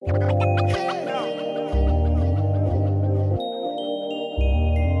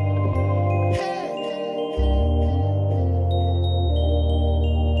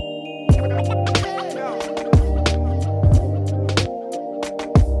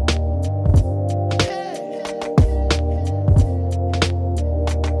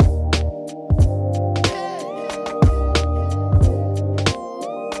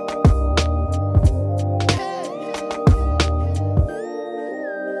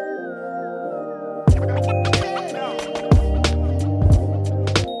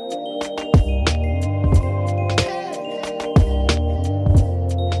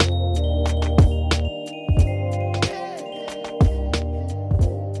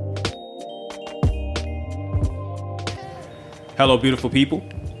Hello, beautiful people.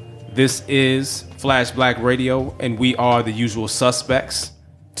 This is Flash Black Radio, and we are the usual suspects.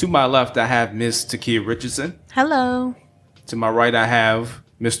 To my left, I have Miss Takia Richardson. Hello. To my right, I have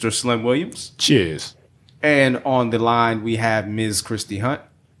Mr. Slim Williams. Cheers. And on the line, we have Ms. Christy Hunt.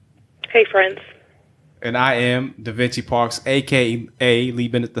 Hey, friends. And I am Da Vinci Parks, a.k.a. Lee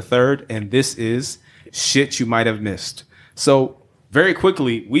Bennett III, and this is Shit You Might Have Missed. So, very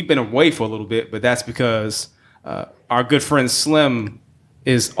quickly, we've been away for a little bit, but that's because our good friend Slim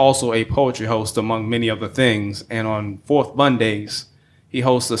is also a poetry host, among many other things. And on Fourth Mondays, he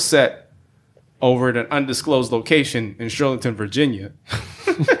hosts a set over at an undisclosed location in Shirlington, Virginia.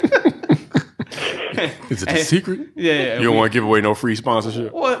 Is it a secret? Yeah. You don't want to give away no free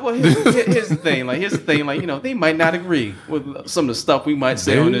sponsorship? Well, here's the thing. They might not agree with some of the stuff we might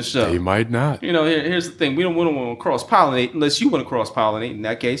say on this show. They might not. Here's the thing. We don't want to cross-pollinate unless you want to cross-pollinate. In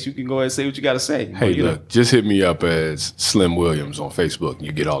that case, you can go ahead and say what you got to say. Hey, look, just hit me up as Slim Williams on Facebook and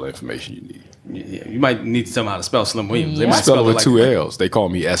you get all the information you need. Yeah, you might need to tell them how to spell Slim Williams. They I might spell it with like two L's. They call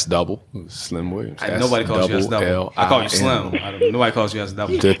me S double. Slim Williams. Nobody calls you S double. I call you Slim. Nobody calls you S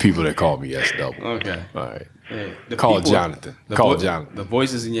double. There are people that call me S double. Okay. All right. Yeah, Call Jonathan. Jonathan. The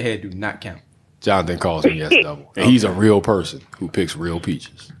voices in your head do not count. Jonathan calls me S double. And he's a real person who picks real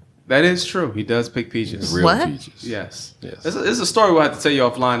peaches. That is true. He does pick peaches. Real What? peaches. Yes. Yes. It's a story we'll have to tell you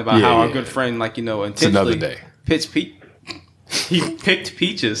offline about how our good friend, intentionally another day. He picked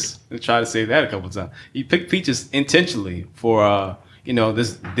peaches. I tried to say that a couple of times. He picked peaches intentionally for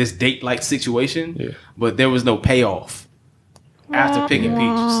this date-like situation. Yeah. But there was no payoff after picking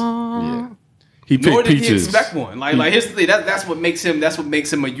peaches. Yeah. He picked Nor did peaches. he expect one. Like here's the thing. That's what makes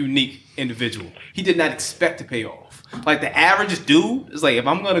him a unique individual. He did not expect to pay off. Like the average dude is like, if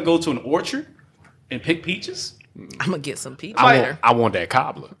I'm gonna go to an orchard and pick peaches, I'm going to get some peach I later. want that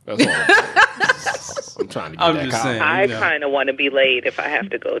cobbler. That's all. I'm trying to get I'm that just cobbler. saying. I kind of want to be late if I have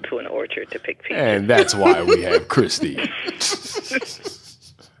to go to an orchard to pick peaches. And that's why we have Christy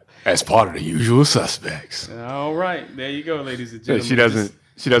as part of the usual suspects. All right, there you go, ladies and gentlemen.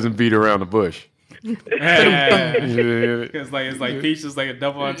 She doesn't beat around the bush. Yeah. Yeah. It's like peach is like a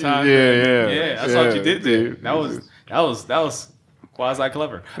double entendre. Yeah. I saw what you did there. That was quasi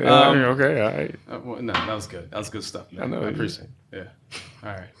clever. Okay, all right. No, that was good. That was good stuff, man. I know. I appreciate it. Yeah.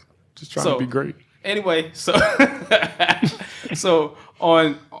 All right. Just trying to be great. Anyway, so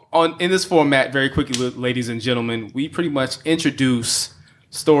on in this format, very quickly, ladies and gentlemen, we pretty much introduce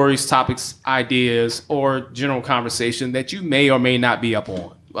stories, topics, ideas, or general conversation that you may or may not be up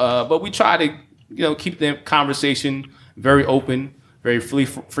on. But we try to keep the conversation very open, very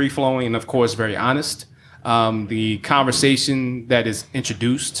free flowing, and of course very honest. The conversation that is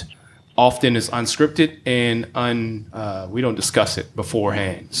introduced often is unscripted and we don't discuss it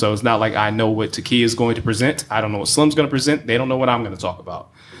beforehand. So it's not like I know what Takia is going to present. I don't know what Slim's going to present. They don't know what I'm going to talk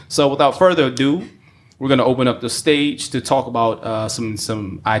about. So without further ado, we're going to open up the stage to talk about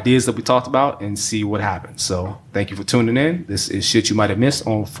some ideas that we talked about and see what happens. So thank you for tuning in. This is Shit You Might Have Missed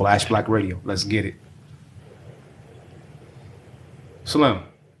on Flash Black Radio. Let's get it. Slim,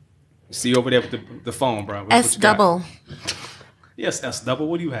 see you over there with the phone, bro. S double. Yes, S double.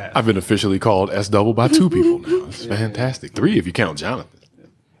 What do you have? I've been officially called S double by 2 people now. It's fantastic. 3 if you count Jonathan.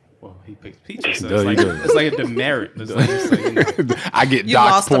 Well, he picked peaches. So There you go. it's like a demerit. I get You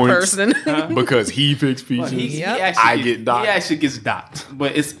docked lost a points person. because he picks peaches. Yep. I get docked. He actually gets docked,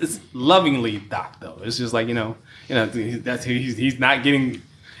 but it's lovingly docked though. It's just like that's he's not getting. You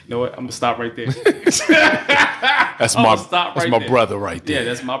know what? I'm gonna stop right there. That's my brother right there. Yeah,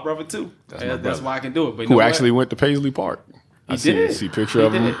 that's my brother too. That's brother. why I can do it. But Who actually went to Paisley Park. I did. see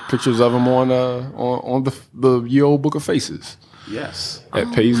pictures of him on the Ye Old Book of Faces. Yes.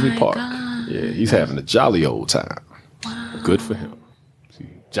 At Paisley Park. Yeah, he's having a jolly old time. Wow. Good for him. See,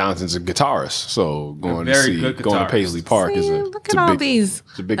 Johnson's a guitarist, so going to Paisley Park is look at all these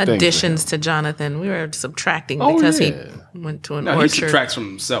additions to Jonathan. We were subtracting because he went to an orchard. He subtracts from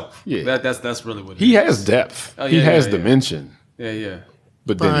himself. Yeah, that's really what he has depth. He has dimension. Yeah.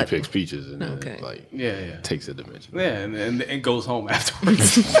 But then he picks peaches and takes a dimension. Yeah, and goes home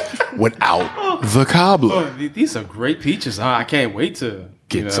afterwards. Without the cobbler. Oh, these are great peaches. Huh? I can't wait to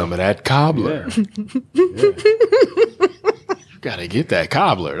get some of that cobbler. Yeah. You gotta get that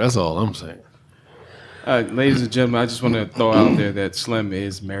cobbler. That's all I'm saying. Ladies and gentlemen, I just want to throw out there that Slim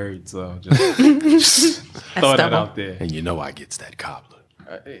is married, so just throw that out there. And I gets that cobbler.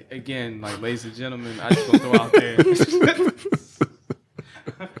 Again, ladies and gentlemen, I just want to throw out there.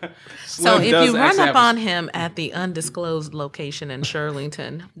 So if you run up on him at the undisclosed location in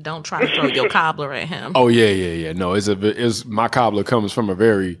Shirlington, don't try to throw your cobbler at him. Oh yeah. No, my cobbler comes from a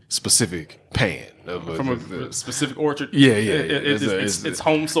very specific pan. From a specific orchard. Yeah. It's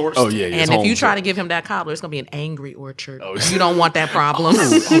home sourced. Oh yeah. And if you try to give him that cobbler, it's gonna be an angry orchard. Oh, you don't want that problem.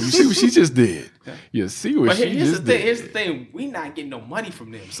 You see what she just did. You see what she just did. Here's the thing. We not getting no money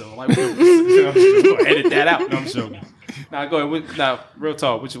from them, so like we'll edit that out. No, I'm joking. Now go ahead. Now, real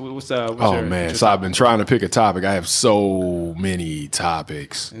talk. What's man. So I've been trying to pick a topic. I have so many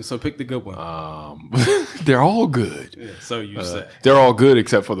topics. And so pick the good one. They're all good. Yeah, so you say. They're all good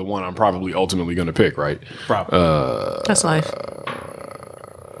except for the one I'm probably ultimately going to pick, right? Probably. That's life.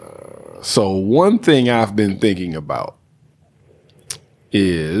 So one thing I've been thinking about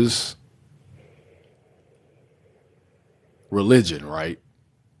is religion, right?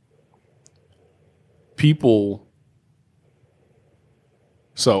 People.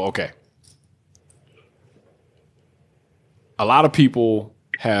 So, okay. A lot of people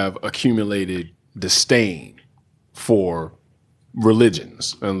have accumulated disdain for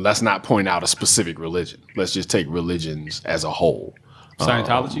religions. And let's not point out a specific religion. Let's just take religions as a whole.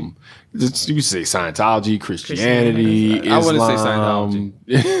 Scientology? You could say Scientology, Christianity, Islam. I wouldn't say Scientology.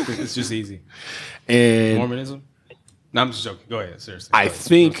 It's just easy. And Mormonism? No, I'm just joking. Go ahead. Seriously. I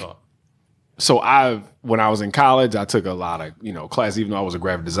think... So when I was in college, I took a lot of, classes, even though I was a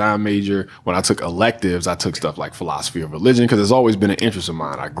graphic design major. When I took electives, I took stuff like philosophy of religion because it's always been an interest of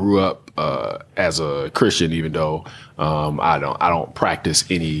mine. I grew up as a Christian, even though I don't practice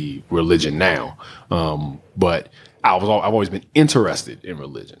any religion now. But I've always been interested in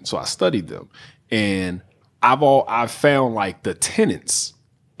religion. So I studied them. And I've found like the tenets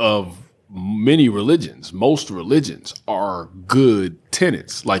of many religions, most religions are good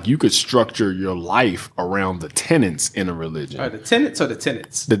tenets. Like you could structure your life around the tenets in a religion. Are the tenets or the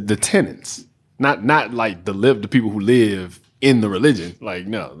tenets? The tenets, not like the people who live in the religion. Like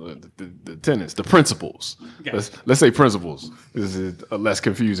no, the tenets, the principles. Okay. Let's say principles. This is a less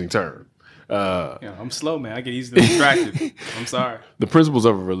confusing term. I'm slow, man. I get easily distracted. I'm sorry. The principles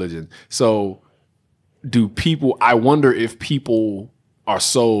of a religion. So, I wonder if people are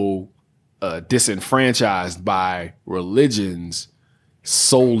so disenfranchised by religions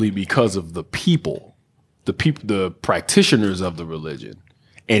solely because of the practitioners of the religion,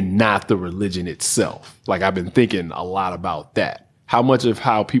 and not the religion itself. Like I've been thinking a lot about that. How much of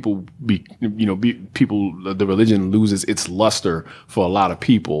how people the religion loses its luster for a lot of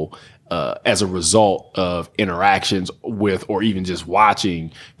people as a result of interactions with, or even just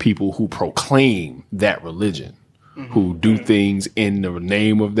watching people who proclaim that religion. Mm-hmm. Who do things in the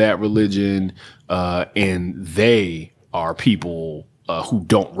name of that religion, and they are people who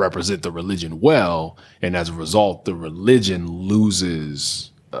don't represent the religion well, and as a result, the religion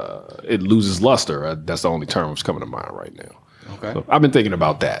loses luster. That's the only term that's coming to mind right now. Okay, so I've been thinking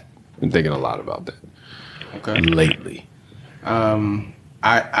about that. Been thinking a lot about that. Okay, lately.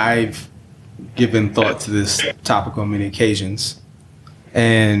 I've given thought to this topic on many occasions,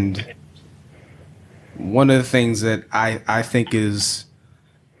 and one of the things that I think is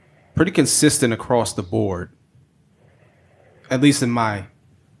pretty consistent across the board, at least in my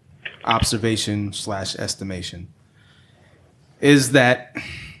observation / estimation, is that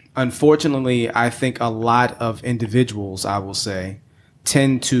unfortunately, I think a lot of individuals, I will say,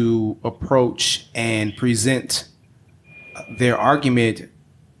 tend to approach and present their argument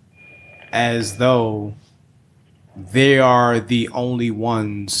as though they are the only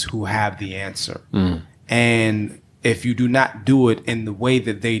ones who have the answer. Mm. And if you do not do it in the way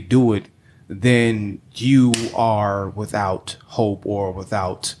that they do it, then you are without hope or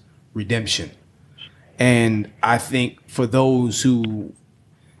without redemption. And I think for those who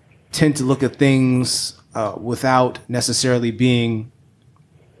tend to look at things without necessarily being,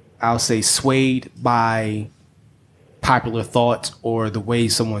 I'll say, swayed by popular thought or the way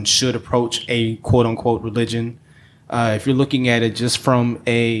someone should approach a quote unquote religion, if you're looking at it just from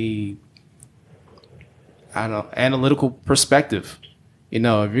a analytical perspective, if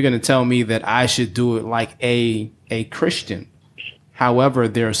you're going to tell me that I should do it like a Christian, however,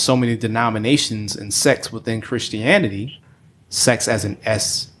 there are so many denominations and sects within Christianity, sects as in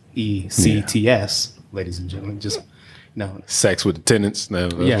SECTS, ladies and gentlemen, just sex with the tenants.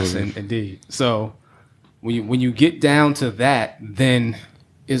 Yes, indeed. So when you get down to that, then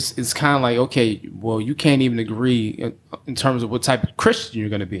it's kind of like, okay, well, you can't even agree in terms of what type of Christian you're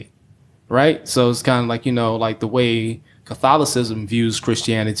going to be. Right. So it's kind of like, like the way Catholicism views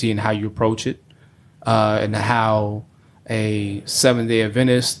Christianity and how you approach it, and how a Seventh-day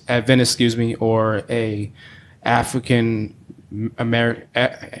Adventist, or a African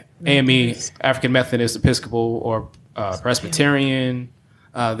American AME, African Methodist Episcopal, or Presbyterian,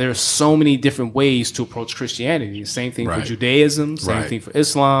 There's so many different ways to approach Christianity. Same thing for Right. Judaism. Same Right. thing for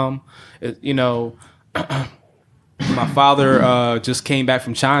Islam. My father just came back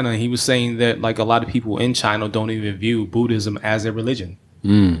from China, and he was saying that like a lot of people in China don't even view Buddhism as a religion,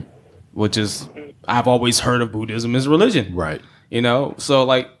 which is I've always heard of Buddhism as religion, Right. So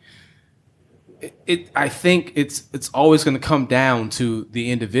like I think it's always going to come down to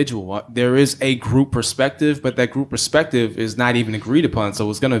the individual. There is a group perspective, but that group perspective is not even agreed upon. So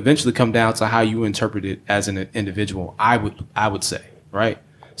it's going to eventually come down to how you interpret it as an individual. I would say, right?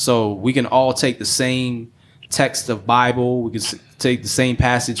 So we can all take the same text of Bible. We can take the same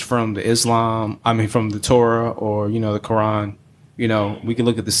passage from the from the Torah or the Quran. We can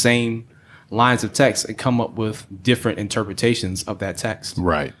look at the same lines of text and come up with different interpretations of that text.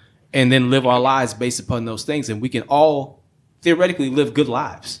 Right. And then live our lives based upon those things. And we can all theoretically live good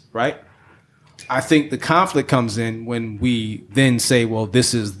lives, right? I think the conflict comes in when we then say, well,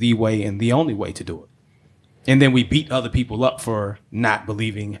 this is the way and the only way to do it. And then we beat other people up for not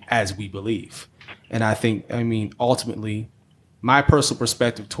believing as we believe. And ultimately, my personal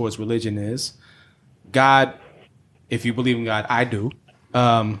perspective towards religion is God, if you believe in God, I do.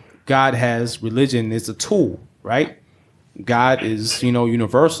 God has religion as a tool, right? God is,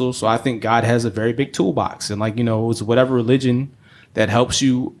 universal. So I think God has a very big toolbox. And it's whatever religion that helps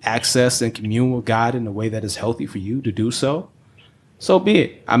you access and commune with God in a way that is healthy for you to do so. So be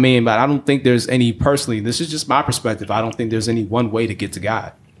it. But I don't think there's any personally, this is just my perspective. I don't think there's any one way to get to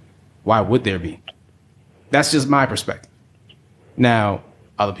God. Why would there be? That's just my perspective. Now,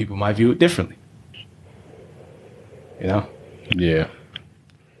 other people might view it differently. Yeah.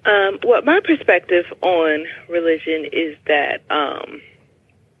 Well, my perspective on religion is that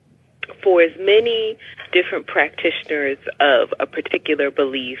for as many different practitioners of a particular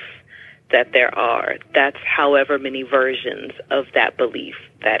belief that there are, that's however many versions of that belief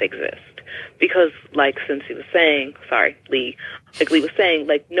that exist. Because, like Lee was saying,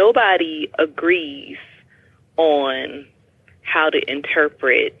 nobody agrees on how to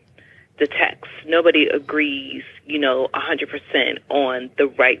interpret the text. Nobody agrees, 100% on the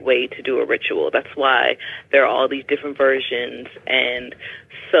right way to do a ritual. That's why there are all these different versions. And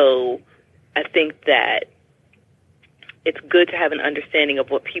so I think that it's good to have an understanding of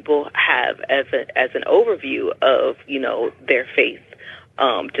what people have as an overview of, their faith,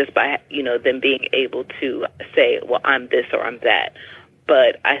 just by, them being able to say, well, I'm this or I'm that.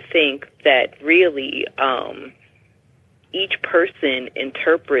 But I think that really each person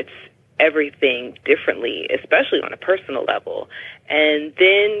interprets everything differently, especially on a personal level. And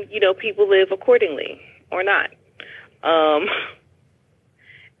then, people live accordingly or not.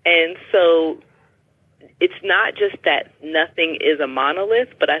 And so it's not just that nothing is a monolith,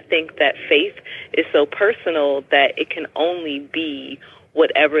 but I think that faith is so personal that it can only be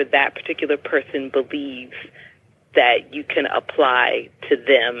whatever that particular person believes that you can apply to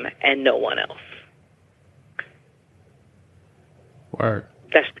them and no one else. Word.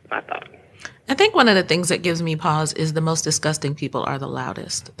 That's my thought. I think one of the things that gives me pause is the most disgusting people are the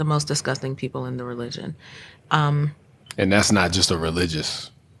loudest, the most disgusting people in the religion. And that's not just a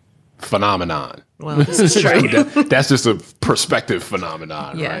religious phenomenon. Well, this is true. That's just a perspective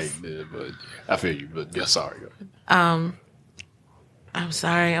phenomenon, Yes. right? Yeah, but I feel you, but yeah, sorry. I'm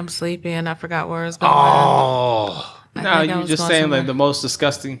sorry, I'm sleepy and I forgot where I was going. No, you just saying like the most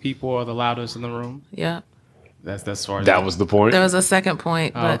disgusting people are the loudest in the room. Yeah. That's far as That was the point. There was a second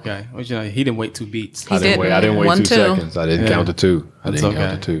point, Oh, but okay. Well, he didn't wait 2 beats. He I didn't wait One, 2 two. seconds. I didn't count to 2. I That's didn't okay.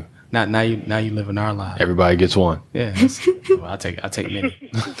 count to 2. Now you live in our lives. Everybody gets one. Yeah. Well, I take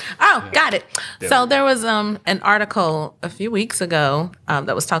many. Oh, got it. So there was an article a few weeks ago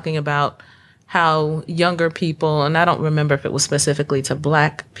that was talking about how younger people, and I don't remember if it was specifically to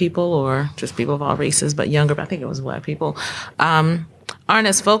Black people or just people of all races, but younger, I think it was Black people, aren't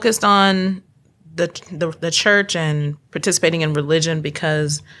as focused on the church and participating in religion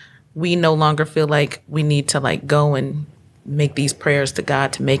because we no longer feel like we need to like go and make these prayers to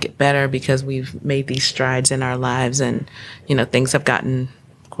God to make it better because we've made these strides in our lives and, things have gotten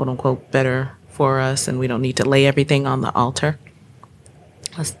quote unquote better for us and we don't need to lay everything on the altar.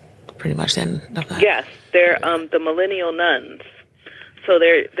 That's pretty much the end of that. Yes, they're the millennial nuns. So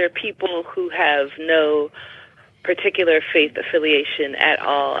they're people who have no particular faith affiliation at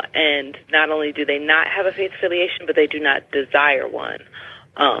all, and not only do they not have a faith affiliation, but they do not desire one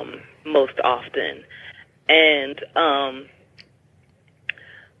most often. And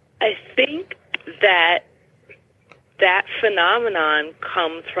I think that phenomenon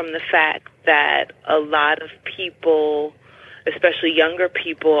comes from the fact that a lot of people especially younger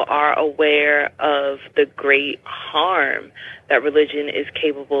people, are aware of the great harm that religion is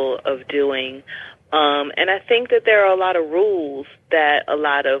capable of doing. And I think that there are a lot of rules that a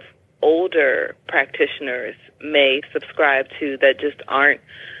lot of older practitioners may subscribe to that just aren't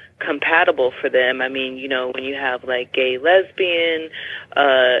compatible for them. I mean, you know, when you have like gay, lesbian,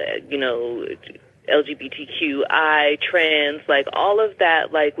 you know, LGBTQI, trans, like all of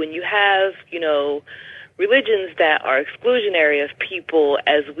that, like when you have, you know, religions that are exclusionary of people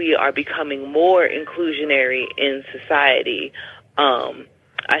as we are becoming more inclusionary in society,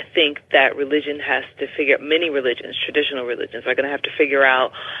 I think that religion has to many religions, traditional religions, are going to have to figure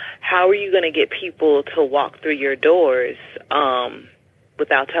out how are you going to get people to walk through your doors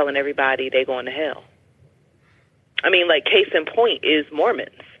without telling everybody they're going to hell. I mean, like, case in point is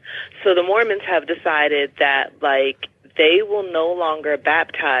Mormons. So the Mormons have decided that, like, they will no longer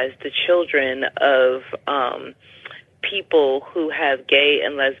baptize the children of people who have gay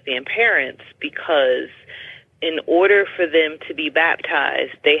and lesbian parents because in order for them to be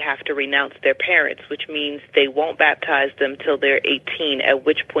baptized, they have to renounce their parents, which means they won't baptize them till they're 18, at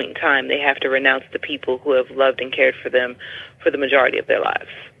which point in time they have to renounce the people who have loved and cared for them for the majority of their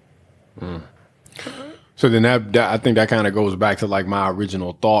lives. Mm. So then that I think that kind of goes back to like my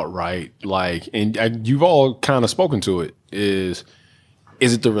original thought, right? Like, and you've all kind of spoken to it, is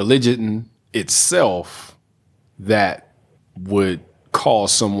it the religion itself that would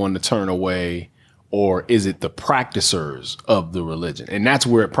cause someone to turn away, or is it the practicers of the religion? And that's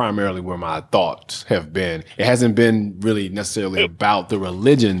where my thoughts have been. It hasn't been really necessarily about the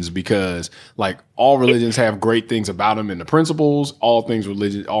religions, because like all religions have great things about them in the principles. All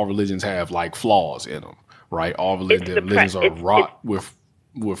religions have like flaws in them, right? All religions are wrought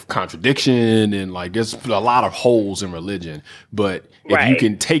with contradiction, and like there's a lot of holes in religion. But if you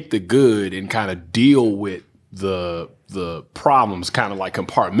can take the good and kind of deal with the problems, kind of like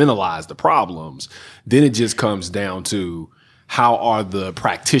compartmentalize the problems, then it just comes down to how are the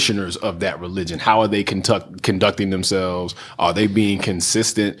practitioners of that religion? How are they conducting themselves? Are they being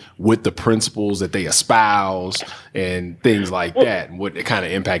consistent with the principles that they espouse and things like that? And what kind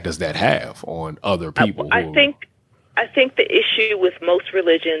of impact does that have on other people? I think the issue with most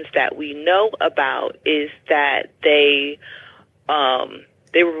religions that we know about is that they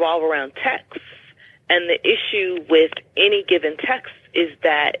revolve around texts. And the issue with any given text is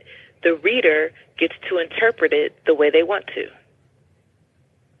that the reader gets to interpret it the way they want to.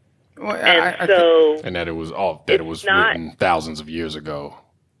 Well, and that it was written thousands of years ago.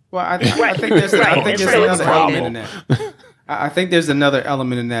 Well, I think there's another element in that. I think there's another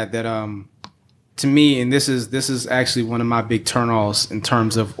element in that to me, and this is actually one of my big turnoffs in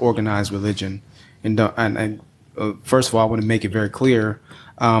terms of organized religion. And first of all, I want to make it very clear.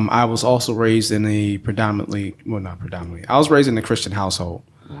 I was also raised in I was raised in a Christian household.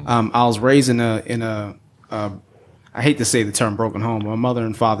 I was raised in a I hate to say the term broken home. My mother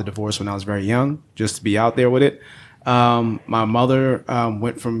and father divorced when I was very young, just to be out there with it. My mother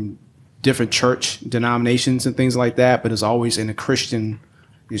went from different church denominations and things like that, but is always in a Christian.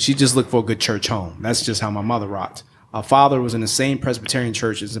 She just looked for a good church home. That's just how my mother rocked. Our father was in the same Presbyterian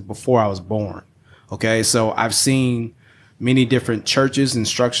church as before I was born. Okay, so I've seen many different churches and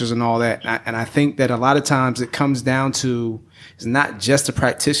structures and all that. And I think that a lot of times it comes down to, it's not just the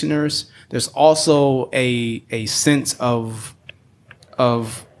practitioners. There's also a sense of,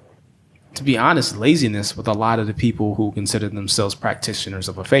 to be honest, laziness with a lot of the people who consider themselves practitioners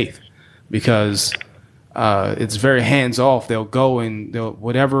of a faith, because it's very hands off. They'll go and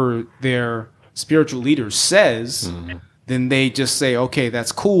whatever their spiritual leader says, then they just say, okay,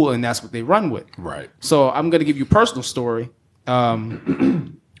 that's cool, and that's what they run with. Right. So I'm going to give you a personal story.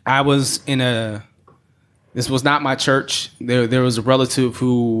 I was this was not my church. There was a relative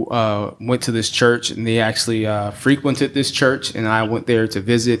who went to this church, and they actually frequented this church, and I went there to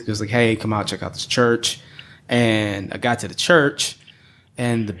visit. It was like, hey, come out, check out this church. And I got to the church,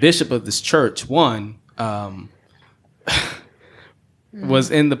 and the bishop of this church, was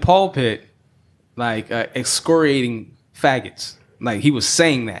in the pulpit, like excoriating faggots. Like he was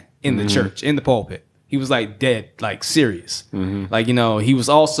saying that in the church, in the pulpit. He was like dead, like serious. Like, he was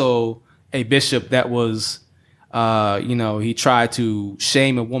also a bishop that was, he tried to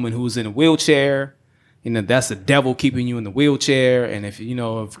shame a woman who was in a wheelchair. That's the devil keeping you in the wheelchair. And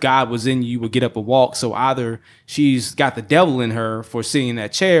if God was in you, you would get up and walk. So either she's got the devil in her for sitting in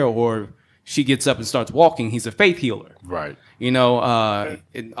that chair, or she gets up and starts walking. He's a faith healer. Right. And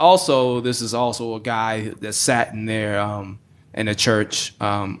also, this is also a guy that sat in there in a church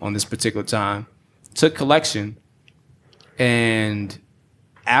on this particular time, took collection, and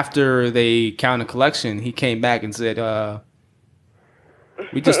after they counted collection, he came back and said,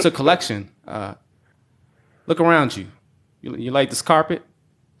 We just took collection. Look around you. You like this carpet?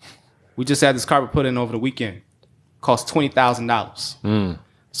 We just had this carpet put in over the weekend. Cost $20,000.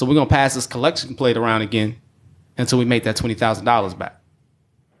 So we're gonna pass this collection plate around again until we make that $20,000 back.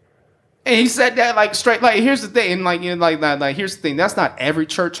 And he said that like straight. Like here's the thing, and like here's the thing. That's not every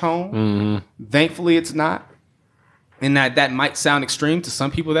church home. Thankfully, it's not. And that might sound extreme to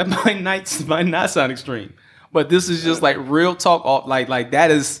some people. That might not sound extreme. But this is just like real talk. Like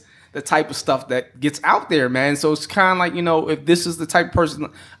that is the type of stuff that gets out there, man. So it's kind of like, you know, if this is the type of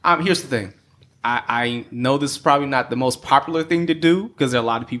person. Here's the thing. I know this is probably not the most popular thing to do because there are a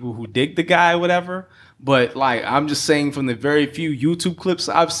lot of people who dig the guy or whatever. But like I'm just saying, from the very few YouTube clips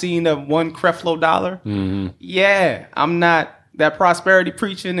I've seen of one Creflo Dollar, yeah, I'm not that prosperity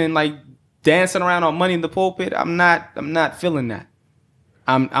preaching and like dancing around on money in the pulpit. I'm not feeling that.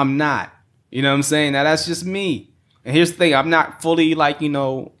 I'm not. You know what I'm saying? Now that's just me. And here's the thing, I'm not fully like, you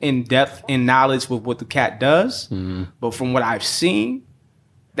know, in depth in knowledge with what the cat does. But from what I've seen,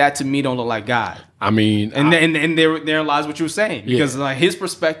 that to me don't look like God. I mean, and there lies what you were saying. Because like his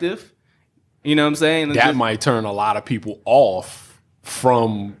perspective, you know what I'm saying? That might turn a lot of people off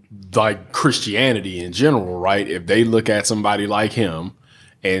from like Christianity in general, right? If they look at somebody like him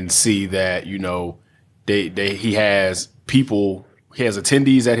and see that, you know, he has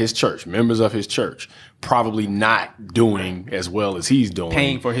attendees at his church, members of his church, probably not doing as well as he's doing.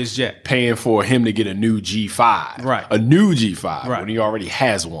 Paying for his jet. Paying for him to get a new G5. Right. A new G5 right. when he already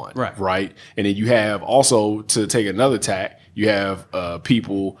has one. Right. Right. And then you have also, to take another tack, you have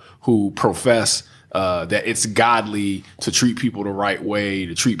people who profess that it's godly to treat people the right way,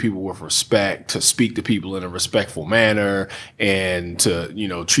 to treat people with respect, to speak to people in a respectful manner, and to, you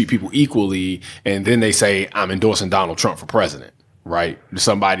know, treat people equally. And then they say, I'm endorsing Donald Trump for president. Right.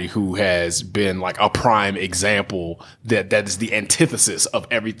 Somebody who has been like a prime example that is the antithesis of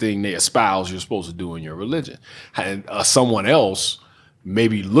everything they espouse you're supposed to do in your religion. And someone else may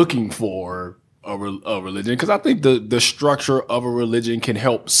be looking for a religion, because I think the structure of a religion can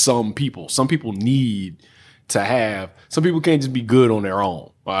help some people. Some people need to have, some people can't just be good on their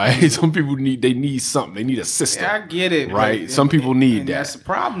own. All right. Some people need something. They need a system. Yeah, I get it. Right. Some people need that. That's the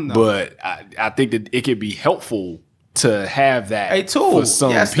problem though. But I think that it could be helpful to have that a tool for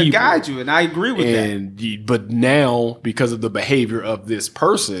some people to guide you, and I agree with that. But now, because of the behavior of this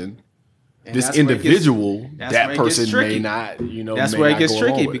person, and this individual, that person may not, you know, that's where it gets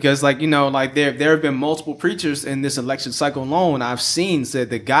tricky, because like, you know, like there have been multiple preachers in this election cycle alone I've seen said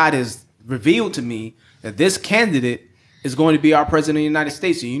that God has revealed to me that this candidate is going to be our president of the United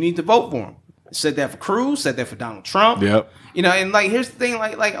States, and you need to vote for him. Said that for Cruz, said that for Donald Trump. Yep. You know, and like here's the thing,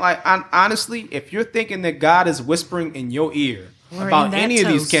 honestly, if you're thinking that God is whispering in your ear about any of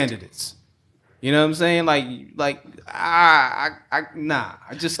these candidates, you know what I'm saying? Nah,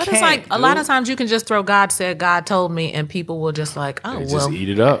 I just but can't. It's like a lot of times you can just throw God said, God told me, and people will just like, oh, just eat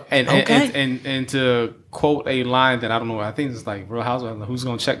it up. And to quote a line that I don't know, I think it's like Real Housewives, who's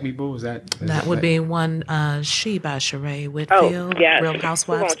gonna check me, boo? That would be one She by Sheree Whitfield, Real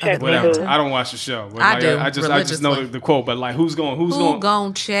Housewives. Whatever. I don't watch the show. But I do. I just know the quote, but like who's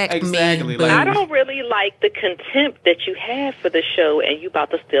gonna check exactly, me? Like, I don't really like the contempt that you have for the show, and you about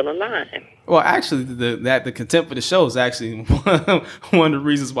to steal a line. Well, actually, the contempt for the show is actually one of the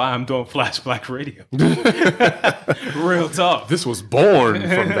reasons why I'm doing Flash Black Radio. Real talk. This was born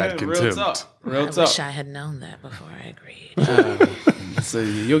from that contempt. Real talk. I wish I had known that before I agreed. So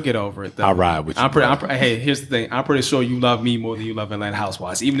you'll get over it, though. I'll ride with you. Hey, here's the thing. I'm pretty sure you love me more than you love Atlanta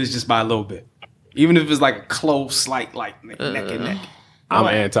Housewives, even if it's just by a little bit. Even if it's like a close, like neck and neck. I'm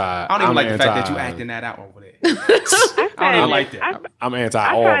anti. I don't even like the fact that you acting that out over there. I don't even like that. I'm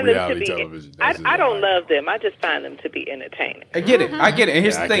anti all reality television. I don't love them. I just find them to be entertaining. I get it. And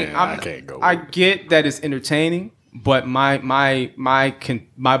here's the thing. I get that it's entertaining, but my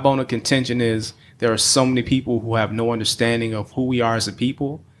bone of contention is there are so many people who have no understanding of who we are as a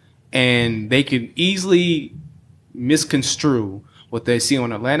people, and they can easily misconstrue what they see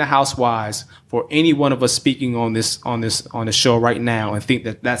on Atlanta Housewives for any one of us speaking on the show right now, and think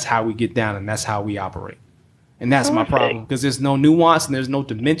that that's how we get down and that's how we operate. And that's my problem, because there's no nuance and there's no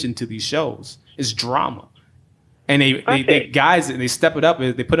dimension to these shows. It's drama. And they step it up,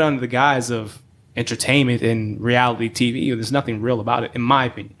 they put it under the guise of entertainment and reality TV. There's nothing real about it, in my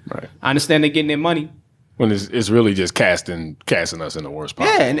opinion. Right. I understand they're getting their money. When it's really just casting us in the worst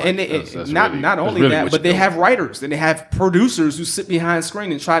possible. Yeah, and not only that, but they have writers and they have producers who sit behind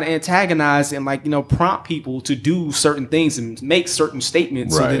screen and try to antagonize and prompt people to do certain things and make certain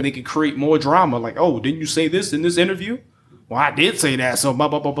statements so that they can create more drama. Like, oh, didn't you say this in this interview? Well, I did say that, so blah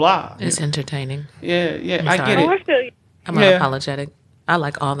blah blah blah. It's entertaining. Yeah, I get it. I'm unapologetic. I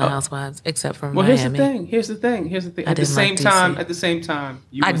like all the Housewives except for Well, Miami. Here's the thing. I At the didn't like same DC. time, at the same time,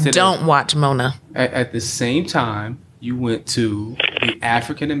 you I went to don't watch Mona. At the same time, you went to the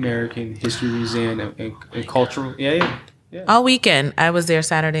African American History Museum and cultural. Yeah. All weekend. I was there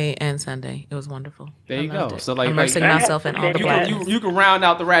Saturday and Sunday. It was wonderful. There you I loved go. it. So, like, immersing like- myself in all the You black. You can round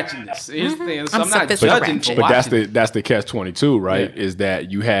out the ratchetness. Here's the thing. So I'm I'm not sophisticated. judging for But watching. that's the catch-22, right? Yeah. Is that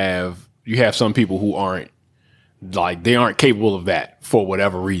you have some people who aren't they aren't capable of that for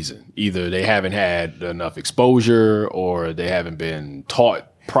whatever reason. Either they haven't had enough exposure, or they haven't been taught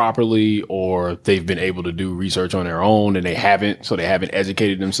properly, or they've been able to do research on their own and they haven't, so they haven't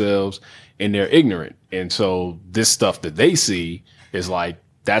educated themselves and they're ignorant. And so this stuff that they see is like,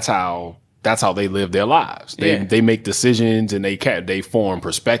 that's how they live their lives. They make decisions and they form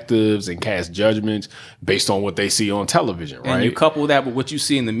perspectives and cast judgments based on what they see on television, right? And you couple that with what you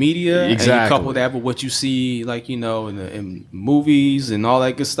see in the media, and Exactly. you couple that with what you see, like, you know, in movies and all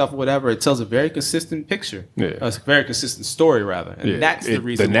that good stuff, whatever. It tells a very consistent picture. Yeah. A very consistent story, rather. And Yeah, that's the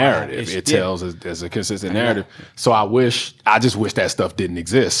reason. the narrative why it tells as a consistent narrative. So I just wish that stuff didn't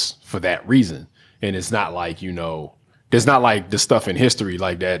exist for that reason. And it's not like, you know, there's not like the stuff in history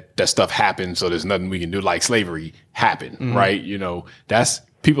like that stuff happened, so there's nothing we can do. Like slavery happened, Mm-hmm. right? You know, that's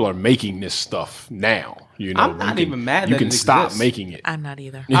people are making this stuff now. You know, I'm not even mad You that can it stop exists. making it. I'm not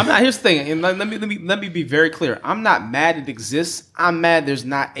either. I'm not. Here's the thing, and let me be very clear. I'm not mad it exists. I'm mad there's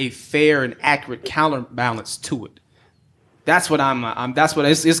not a fair and accurate counterbalance to it. That's what I'm. That's what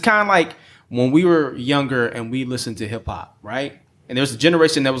it's kind of like when we were younger and we listened to hip hop, right? And there's a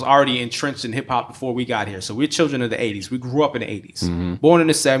generation that was already entrenched in hip hop before we got here. So we're children of the 80s. We grew up in the 80s. Born in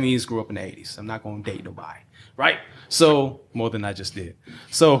the 70s, grew up in the 80s. I'm not going to date nobody, right? So more than I just did.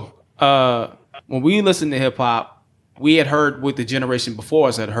 So when we listened to hip hop, we had heard what the generation before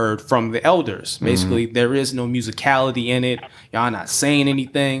us had heard from the elders. Basically, there is no musicality in it. Y'all not saying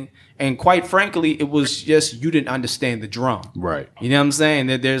anything. And quite frankly, it was just you didn't understand the drum. Right. You know what I'm saying?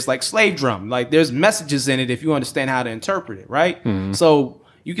 That there's like slave drum. Like there's messages in it if you understand how to interpret it, right? So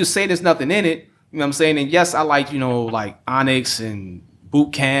you can say there's nothing in it. You know what I'm saying? And yes, I like, you know, like Onyx and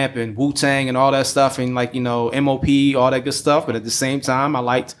Boot Camp and Wu-Tang and all that stuff, and like, you know, MOP, all that good stuff. But at the same time, I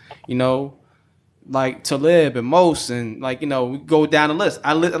liked, you know, like Talib and Mos, and like, you know, we go down the list.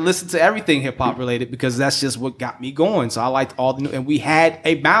 I listen to everything hip hop related because that's just what got me going. So I liked all the new, and we had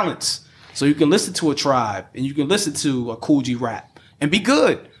a balance. So you can listen to a Tribe and you can listen to a Kool G Rap and be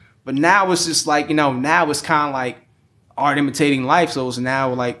good. But now it's just like, you know, now it's kind of like art imitating life. So it's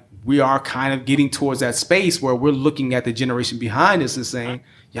now like we are kind of getting towards that space where we're looking at the generation behind us and saying,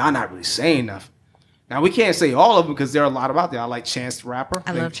 y'all not really saying nothing. Now, we can't say all of them because there are a lot about there. I like Chance the Rapper.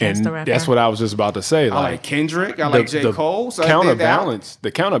 I love Chance And the Rapper. that's what I was just about to say. I like Kendrick. I like J. Cole. So I think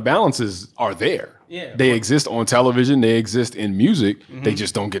The counterbalances are there. Yeah. They exist on television. They exist in music. They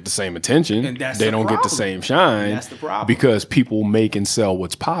just don't get the same attention. And that's they the don't get the problem. same shine. That's the problem. Because people make and sell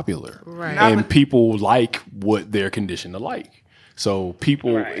what's popular. Right. And people like what they're conditioned to like. So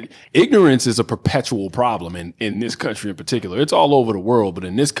ignorance is a perpetual problem in this country in particular. It's all over the world, but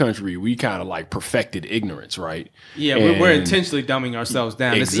in this country, we kind of like perfected ignorance, right? Yeah, we're And- intentionally dumbing ourselves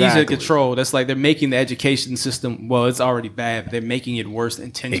down. It's easy to Exactly. control. That's like they're making the education system, well, it's already bad, but they're making it worse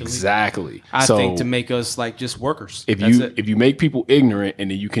intentionally. Exactly. I So think to make us like just workers. if That's you it. if you make people ignorant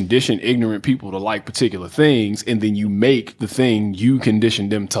and then you condition ignorant people to like particular things, and then you make the thing you condition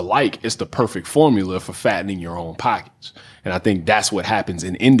them to like, it's the perfect formula for fattening your own pockets. And I think that's what happens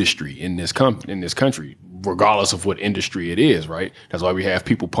in industry in this country, regardless of what industry it is, right? That's why we have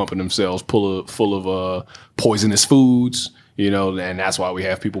people pumping themselves full of poisonous foods, you know, and that's why we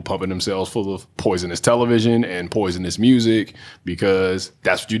have people pumping themselves full of poisonous television and poisonous music, because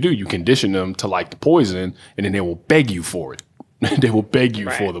that's what you do. You condition them to like the poison, and then they will beg you for it. They will beg you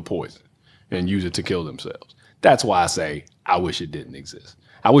for the poison and use it to kill themselves. That's why I say I wish it didn't exist.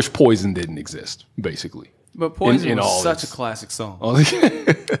 I wish poison didn't exist, basically. But Poison in was all such this. a classic song. I thought you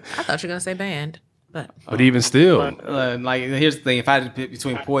were going to say band, but But even still, Like, here's the thing: if I had to pick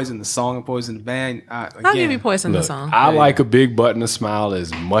between Poison the song and Poison the band, I'll give you Poison the look, song. I like a big butt and a smile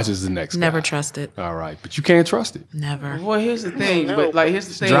as much as the next Never guy. trust it. All right, but you can't trust it. Never. Well, here's the thing. But like, here's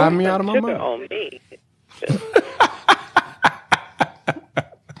the thing. Driving me out of my Sugar mind. on me.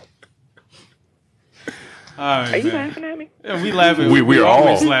 All right, Are you man. laughing at me? Yeah, we laughing. We're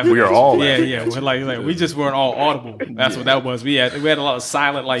always all laughing. we are all Yeah, laughing. yeah. We're like we just weren't all audible. That's what that was. We had a lot of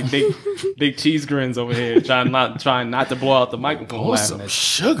silent, like big cheese grins over here, trying not to blow out the microphone. Pour laughing some at you.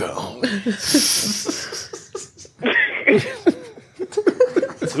 sugar on it.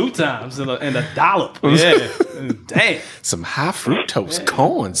 2 times and a dollop. Yeah, damn. Some high fructose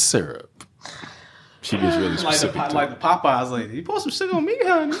corn syrup. She gets really specific. Like the Popeyes lady. You put some sugar on me,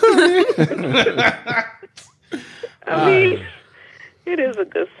 honey. I mean, it is a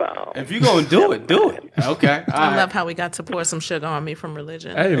good song. If you're going to do it, do it. Okay. I love how we got to pour some sugar on me from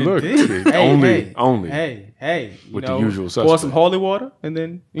religion. Hey, look. Hey, only. Hey. With the usual Pour suspect. some holy water and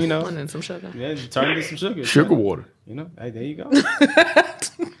then, And then some sugar. yeah, turn into some sugar. Sugar water. Hey, there you go.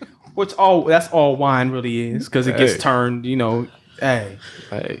 That's all wine really is, because it gets turned, hey,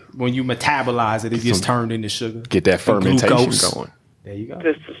 when you metabolize it, it gets turned into sugar. Get that fermentation glucose. going. There you go.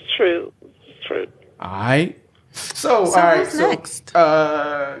 This is true. It's true. All right. So all right. who's next?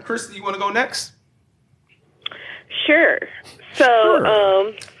 Christy, you want to go next? Sure.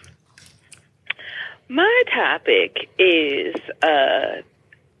 So, my topic is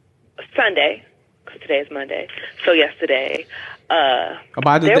Sunday, because today is Monday. So yesterday,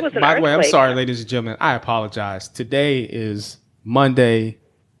 By the there was an way, I'm earthquake. sorry, ladies and gentlemen. I apologize. Today is Monday,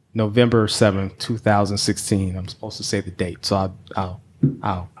 November 7th, 2016. I'm supposed to say the date, so I'll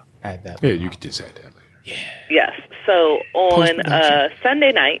add that. Yeah, you could just add that later. Yes. So on Post-production.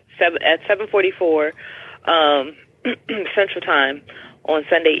 Sunday night, at 7:44 Central Time, on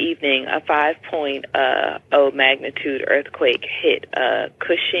Sunday evening, a 5.0 magnitude earthquake hit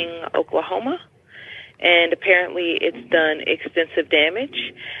Cushing, Oklahoma, and apparently it's done extensive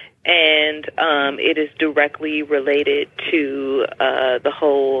damage. And it is directly related to the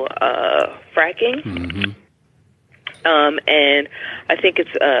whole fracking. Mm-hmm. And I think it's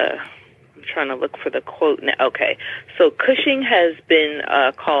I'm trying to look for the quote now. Okay. So Cushing has been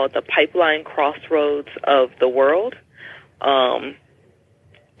called the pipeline crossroads of the world. And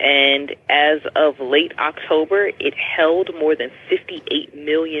as of late October, it held more than 58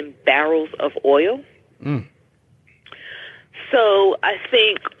 million barrels of oil. Mm. So I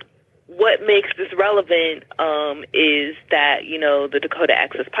think what makes this relevant is that, the Dakota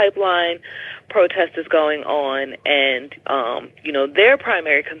Access Pipeline protest is going on, and, their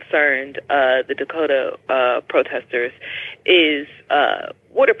primary concern, the Dakota protesters, is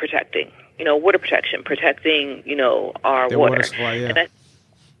water protection, protecting, our Their water. water supply, yeah.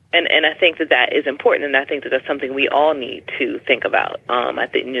 And I think that is important, and I think that that's something we all need to think about. I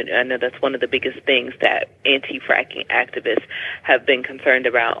know that's one of the biggest things that anti-fracking activists have been concerned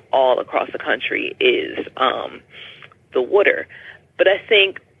about all across the country is the water. But I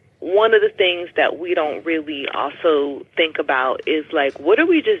think one of the things that we don't really also think about is, like, what are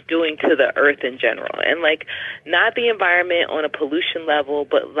we just doing to the earth in general? And, like, not the environment on a pollution level,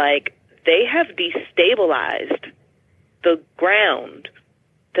 but, like, they have destabilized the ground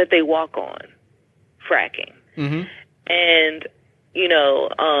that they walk on, fracking. Mm-hmm. And,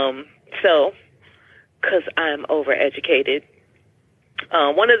 so, because I'm overeducated,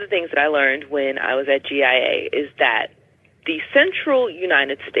 one of the things that I learned when I was at GIA is that the central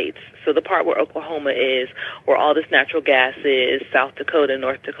United States, so the part where Oklahoma is, where all this natural gas is, South Dakota,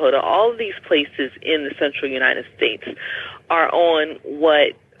 North Dakota, all of these places in the central United States are on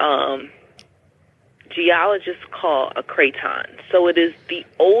what geologists call a craton. So it is the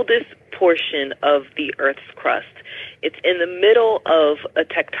oldest portion of the Earth's crust. It's in the middle of a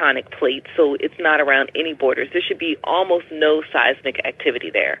tectonic plate, so it's not around any borders. There should be almost no seismic activity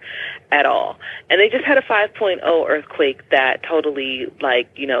there at all. And they just had a 5.0 earthquake that totally,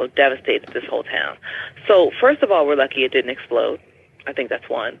 devastated this whole town. So first of all, we're lucky it didn't explode. I think that's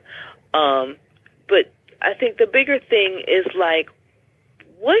one. But I think the bigger thing is,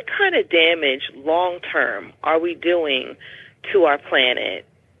 what kind of damage long-term are we doing to our planet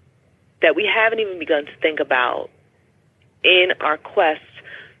that we haven't even begun to think about in our quest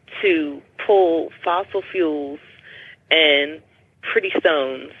to pull fossil fuels and pretty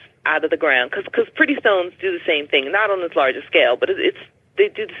stones out of the ground? Because pretty stones do the same thing, not on this larger scale, but they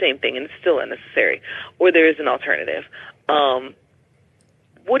do the same thing, and it's still unnecessary, or there is an alternative.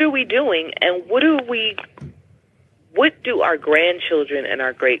 What are we doing, and what do our grandchildren and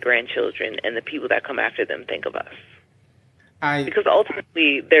our great-grandchildren and the people that come after them think of us? Because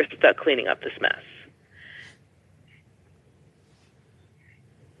ultimately, they're stuck cleaning up this mess.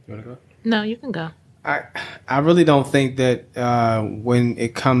 You want to go? No, you can go. I really don't think that when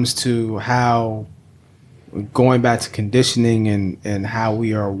it comes to how going back to conditioning and how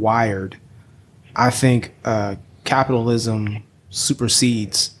we are wired, I think capitalism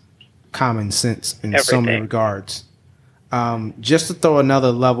supersedes common sense in so many regards. Just to throw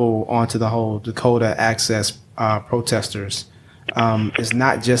another level onto the whole Dakota Access protesters, it's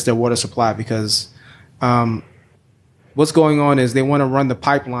not just their water supply, because what's going on is they want to run the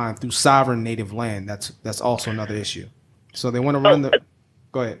pipeline through sovereign native land. That's also another issue. So they want to run the.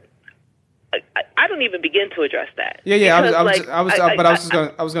 Go ahead. I don't even begin to address that. Yeah. Because, I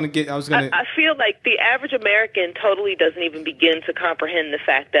was gonna. I feel like the average American totally doesn't even begin to comprehend the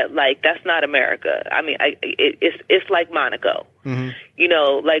fact that, like, that's not America. I mean, it's like Monaco. Mm-hmm. You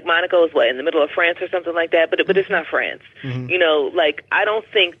know, like Monaco is what, in the middle of France or something like that, but it's not France. Mm-hmm. You know, like, I don't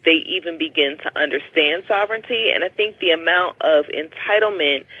think they even begin to understand sovereignty, and I think the amount of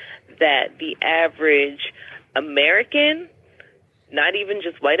entitlement that the average American, not even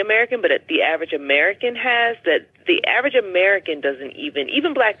just white American, but the average American has, that the average American doesn't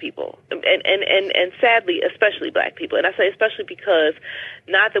even black people, and sadly, especially black people. And I say especially because,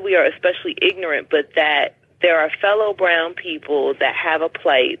 not that we are especially ignorant, but that there are fellow brown people that have a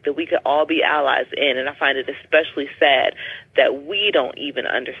plight that we could all be allies in. And I find it especially sad that we don't even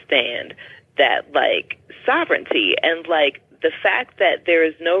understand that, like, sovereignty, and, like, the fact that there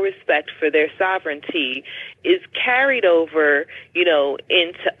is no respect for their sovereignty is carried over, you know,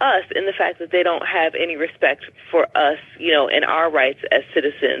 into us, in the fact that they don't have any respect for us, you know, and our rights as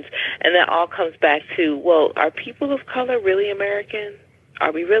citizens. And that all comes back to, well, are people of color really American?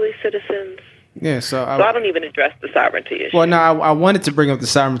 Are we really citizens? Yeah, so I don't even address the sovereignty issue. Well, no, I wanted to bring up the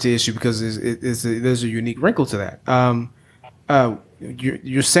sovereignty issue because there's a unique wrinkle to that.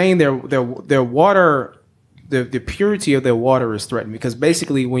 You're saying their water, the purity of their water is threatened, because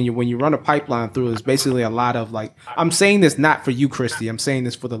basically when you run a pipeline through, there's basically a lot of, like, I'm saying this not for you, Christy. I'm saying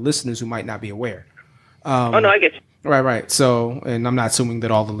this for the listeners who might not be aware. Oh no, I get you. Right. So, and I'm not assuming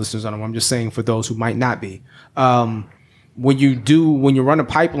that all the listeners are. I'm just saying for those who might not be. When you run a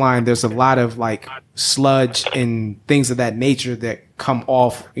pipeline, there's a lot of, like, sludge and things of that nature that come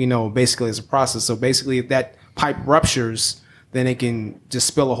off, you know, basically as a process. So basically, if that pipe ruptures, then it can just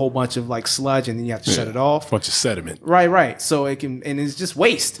spill a whole bunch of, like, sludge, and then you have to shut it off. Bunch of sediment. Right. So it can, and it's just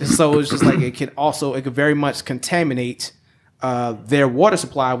waste. So it's just like it could very much contaminate their water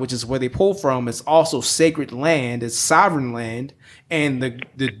supply, which is where they pull from. It's also sacred land. It's sovereign land. And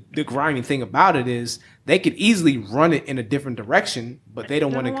the grimy thing about it is they could easily run it in a different direction, but they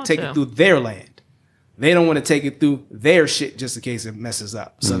don't want to take it through their land. They don't want to take it through their shit just in case it messes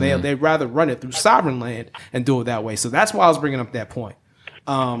up. So they'd rather run it through sovereign land and do it that way. So that's why I was bringing up that point.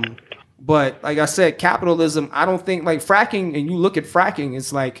 But like I said, capitalism, I don't think, like, fracking, and you look at fracking,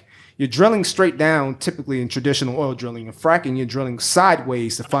 it's like you're drilling straight down, typically in traditional oil drilling. And fracking, you're drilling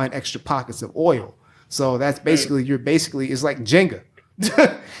sideways to find extra pockets of oil. So that's basically, it's like Jenga.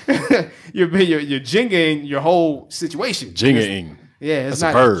 you're Jengaing your whole situation. Jengaing. Yeah, it's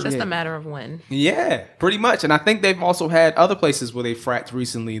not a verb. It's just a matter of when. Yeah, pretty much. And I think they've also had other places where they fracked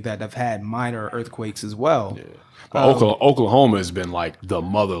recently that have had minor earthquakes as well. Yeah. But Oklahoma has been, like, the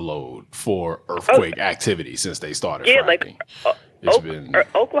mother lode for earthquake activity since they started fracking.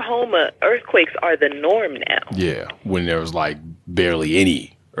 Oklahoma earthquakes are the norm now. Yeah, when there was, like, barely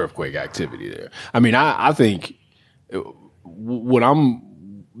any earthquake activity there. I mean, I think the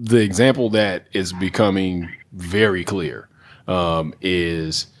example that is becoming very clear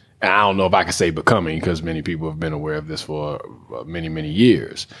is, and I don't know if I can say becoming, because many people have been aware of this for many, many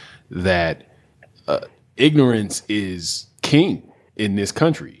years, that ignorance is king in this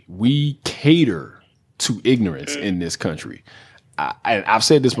country. We cater to ignorance in this country. I've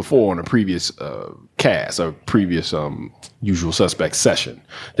said this before on a previous cast, a previous Usual Suspect session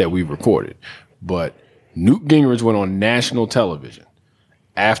that we recorded, but Newt Gingrich went on national television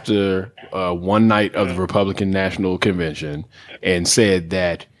after one night of the Republican National Convention and said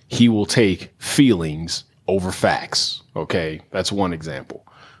that he will take feelings over facts. Okay, that's one example.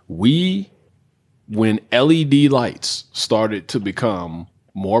 When LED lights started to become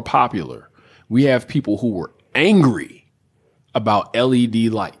more popular, we have people who were angry about LED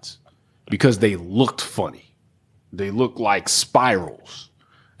lights because they looked funny. They looked like spirals.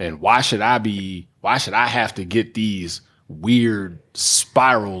 And why should I have to get these weird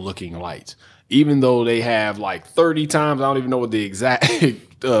spiral looking lights? Even though they have, like, 30 times, I don't even know what the exact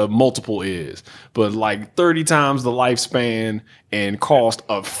multiple is, but like 30 times the lifespan and cost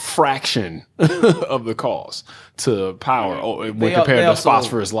a fraction of the cost to power when compared to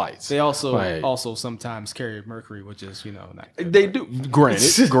phosphorus lights. They also sometimes carry mercury, which is, not. They do.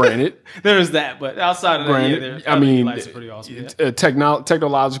 Granted. There's that, but outside of that, I mean, lights are pretty awesome.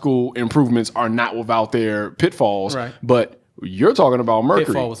 Technological improvements are not without their pitfalls, right? But you're talking about mercury.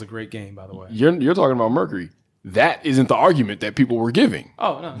 Pitfall was a great game, by the way. You're talking about mercury. That isn't the argument that people were giving.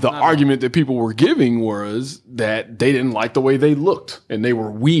 Oh, no. The argument that people were giving was that they didn't like the way they looked and they were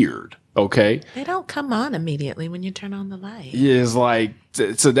weird. Okay. They don't come on immediately when you turn on the light. Yeah, it's like,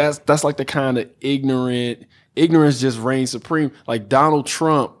 so that's like the kind of ignorance just reigns supreme. Like Donald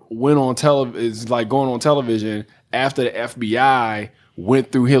Trump went on is like going on television after the FBI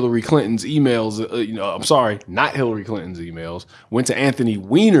went through Hillary Clinton's emails. I'm sorry, not Hillary Clinton's emails. Went to Anthony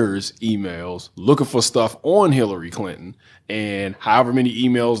Weiner's emails looking for stuff on Hillary Clinton, and however many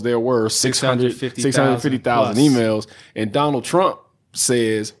emails there were, 650,000 emails. And Donald Trump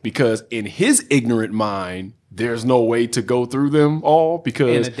says because in his ignorant mind, there's no way to go through them all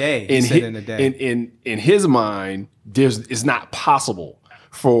because in a day, in his mind, it's not possible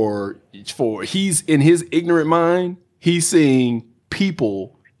for he's in his ignorant mind. He's seeing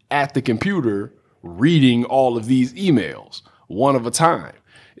people at the computer reading all of these emails one of a time.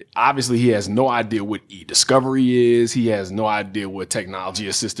 Obviously, he has no idea what e-discovery is. He has no idea what technology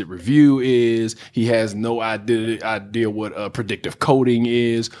assisted review is. He has no idea what predictive coding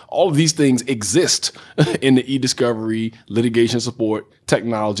is. All of these things exist in the e-discovery, litigation support,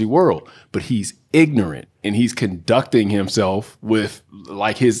 technology world. But he's ignorant, and he's conducting himself with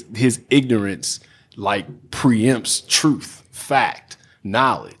like his ignorance like preempts truth, fact,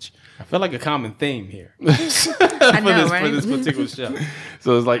 knowledge. I feel like a common theme here I know, for this particular show.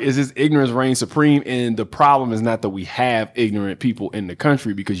 So it's like, is this ignorance reign supreme? And the problem is not that we have ignorant people in the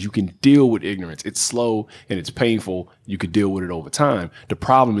country, because you can deal with ignorance. It's slow and it's painful. You could deal with it over time. The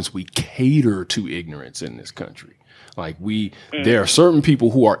problem is we cater to ignorance in this country. Like there are certain people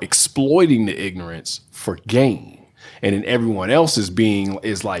who are exploiting the ignorance for gain. And then everyone else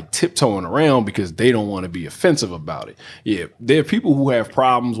is like tiptoeing around because they don't want to be offensive about it. Yeah, there are people who have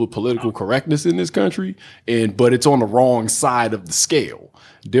problems with political correctness in this country, but it's on the wrong side of the scale.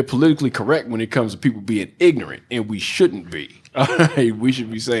 They're politically correct when it comes to people being ignorant, and we shouldn't be. All right, we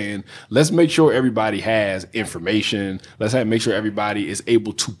should be saying, let's make sure everybody has information. Let's make sure everybody is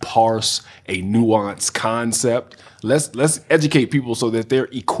able to parse a nuanced concept. Let's educate people so that they're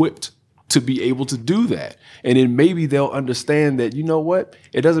equipped to be able to do that. And then maybe they'll understand that, you know what?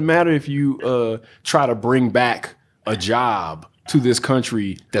 It doesn't matter if you try to bring back a job to this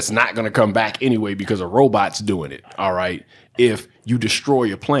country that's not going to come back anyway because a robot's doing it. All right. If you destroy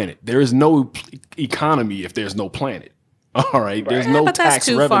your planet, there is no economy if there's no planet. All right. There's no tax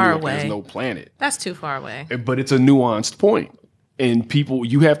revenue if there's no planet. That's too far away. But it's a nuanced point. And people,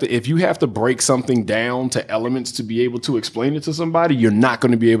 if you have to break something down to elements to be able to explain it to somebody, you're not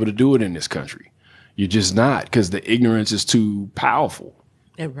going to be able to do it in this country. You're just not, because the ignorance is too powerful.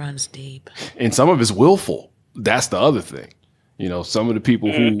 It runs deep. And some of it's willful. That's the other thing. You know, some of the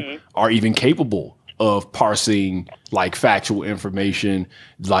people who are even capable of parsing like factual information,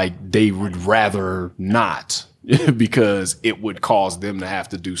 like they would rather not because it would cause them to have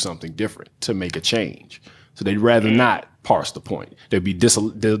to do something different to make a change. So they'd rather not parse the point. They'll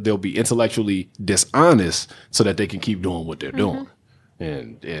be intellectually dishonest so that they can keep doing what they're doing.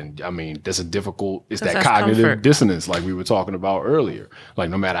 And I mean, it's that cognitive dissonance like we were talking about earlier. Like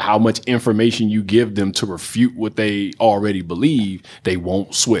no matter how much information you give them to refute what they already believe, they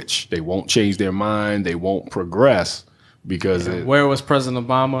won't switch. They won't change their mind. They won't progress because where was President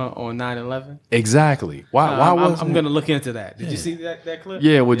Obama on 9/11? Exactly. Why was I'm going to look into that. Did you see that clip?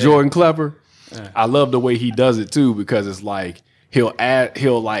 Yeah, with Jordan Klepper. I love the way he does it too, because it's like he'll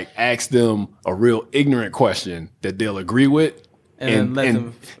ask them a real ignorant question that they'll agree with. And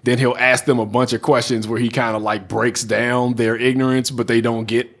then he'll ask them a bunch of questions where he kind of like breaks down their ignorance, but they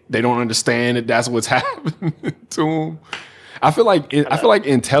don't understand that that's what's happening to them. I feel like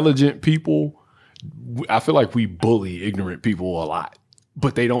intelligent people, I feel like we bully ignorant people a lot,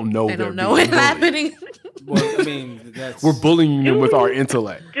 but they don't know. They don't know what's happening. Well, I mean, we're bullying them with our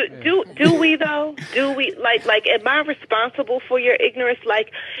intellect. Do we though? Do we like? Am I responsible for your ignorance? Like,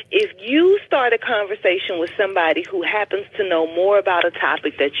 if you start a conversation with somebody who happens to know more about a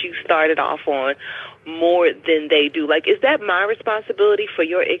topic that you started off on more than they do, like, is that my responsibility for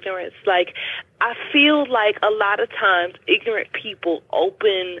your ignorance? Like, I feel like a lot of times ignorant people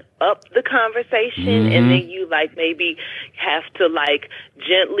open up the conversation and then you like maybe have to like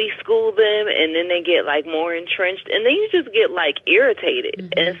gently school them and then they get like more entrenched and then you just get like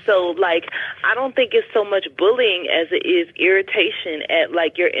irritated. And so like, I don't think it's so much bullying as it is irritation at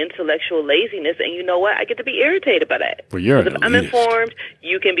like your intellectual laziness. And you know what? I get to be irritated by that. Well, you're an elitist. If I'm informed,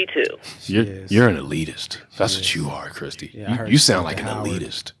 you can be too. You're an elitist. That's what you are, Christy. Yeah, you sound like an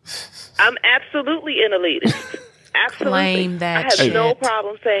elitist. I'm absolutely an elitist. Absolutely. Claim that I have no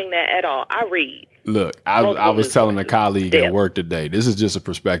problem saying that at all. I read. Look, I was telling a colleague at work today, this is just a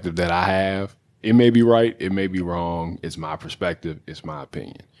perspective that I have. It may be right. It may be wrong. It's my perspective. It's my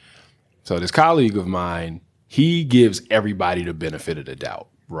opinion. So this colleague of mine, he gives everybody the benefit of the doubt,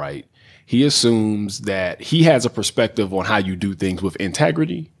 right? He assumes that he has a perspective on how you do things with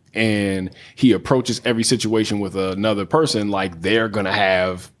integrity. And he approaches every situation with another person like they're going to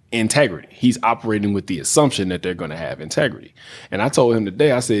have integrity. He's operating with the assumption that they're going to have integrity. And I told him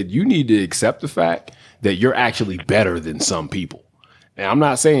today, I said, you need to accept the fact that you're actually better than some people. And I'm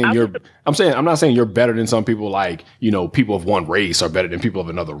not saying I'm not saying you're better than some people, like, you know, people of one race are better than people of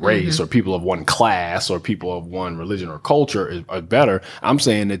another race, or people of one class or people of one religion or culture are better. I'm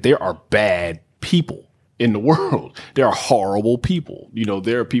saying that there are bad people in the world. There are horrible people. You know,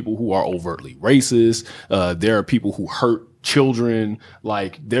 there are people who are overtly racist. There are people who hurt children.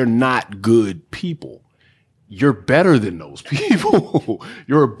 Like, they're not good people. You're better than those people.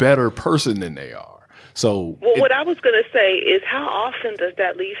 You're a better person than they are. So, well, what I was going to say is, how often does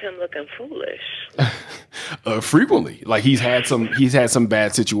that leave him looking foolish? Frequently. Like, he's had some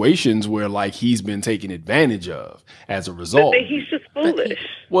bad situations where, like, he's been taken advantage of as a result. But he's just foolish.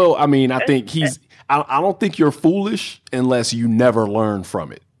 Well, I mean, I think I don't think you're foolish unless you never learn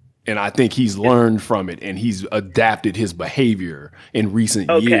from it. And I think he's learned from it, and he's adapted his behavior in recent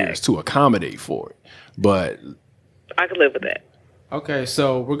years to accommodate for it. But I can live with that. Okay,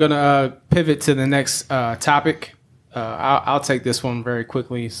 so we're gonna pivot to the next topic. I'll take this one very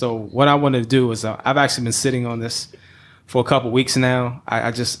quickly. So what I want to do is I've actually been sitting on this for a couple weeks now. I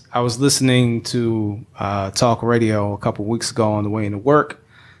was listening to talk radio a couple weeks ago on the way into work,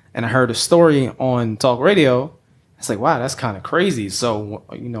 and I heard a story on talk radio. It's like, wow, that's kind of crazy. So,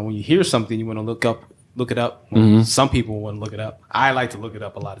 you know, when you hear something, you want to look it up. Some people want to look it up. I like to look it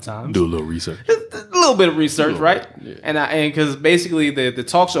up a lot of times. Do a little research. A little bit of research, right? Yeah. And because basically the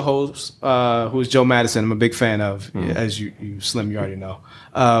talk show host, who is Joe Madison, I'm a big fan of, as you Slim, you already know.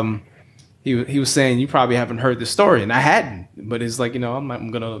 He was saying, you probably haven't heard this story, and I hadn't. But it's like, you know,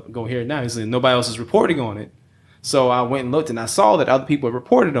 I'm gonna go hear it now. He's like, nobody else is reporting on it. So I went and looked, and I saw that other people had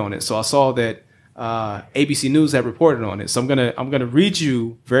reported on it. So I saw that ABC News had reported on it. So I'm gonna read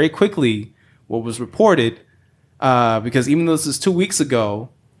you very quickly what was reported, because even though this is 2 weeks ago,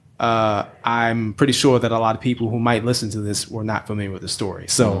 I'm pretty sure that a lot of people who might listen to this were not familiar with the story.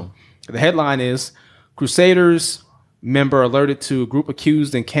 So the headline is, Crusaders member alerted to a group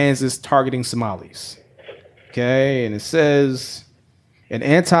accused in Kansas targeting Somalis. Okay, and it says, an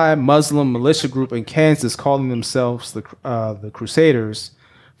anti-Muslim militia group in Kansas calling themselves the Crusaders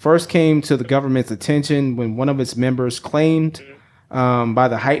first came to the government's attention when one of its members claimed alarmed by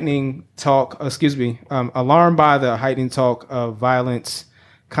the heightening talk of violence,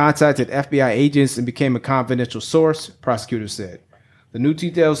 contacted FBI agents and became a confidential source, prosecutors said. The new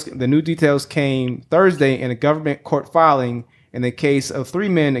details came Thursday in a government court filing in the case of 3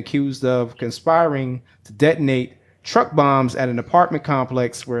 men accused of conspiring to detonate truck bombs at an apartment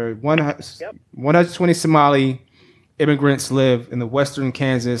complex where 120 Somali immigrants live in the western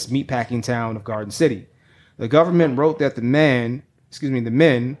Kansas meatpacking town of Garden City. The government wrote that the men,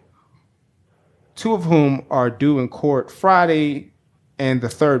 2 of whom are due in court Friday and the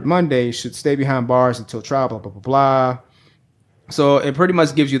third Monday, should stay behind bars until trial, blah, blah, blah, blah. So it pretty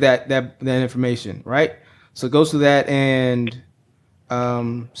much gives you that information, right? So it goes through that and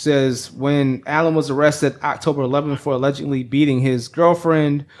says, when Allen was arrested October 11th for allegedly beating his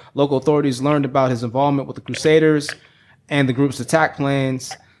girlfriend, local authorities learned about his involvement with the Crusaders and the group's attack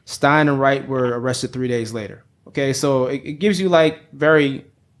plans. Stein and Wright were arrested 3 days later. Okay, so it gives you like very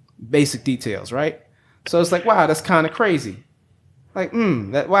basic details, right? So it's like, wow, that's kind of crazy. Like,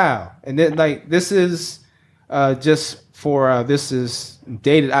 wow. And then like this is this is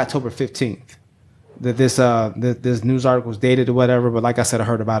dated October 15th. That this news article was dated or whatever, but like I said, I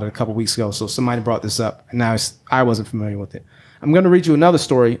heard about it a couple weeks ago, so somebody brought this up, and now I wasn't familiar with it. I'm going to read you another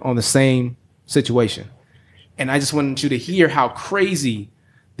story on the same situation, and I just wanted you to hear how crazy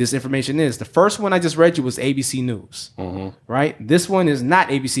this information is. The first one I just read you was ABC News, right? This one is not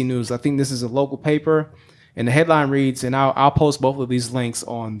ABC News. I think this is a local paper, and the headline reads, and I'll post both of these links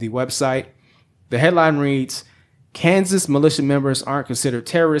on the website. The headline reads, Kansas militia members aren't considered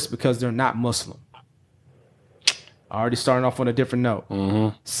terrorists because they're not Muslim. Already starting off on a different note.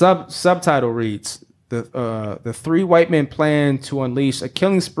 Subtitle reads, the 3 white men plan to unleash a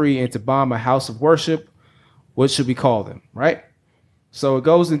killing spree and to bomb a house of worship. What should we call them, right? So it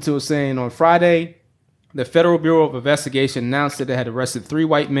goes into saying, on Friday, the Federal Bureau of Investigation announced that it had arrested 3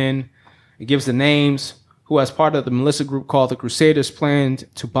 white men. It gives the names, who as part of the militia group called the Crusaders planned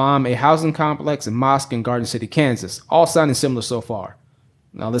to bomb a housing complex and mosque in Garden City, Kansas. All sounding similar so far.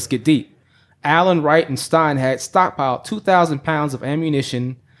 Now let's get deep. Allen, Wright, and Stein had stockpiled 2,000 pounds of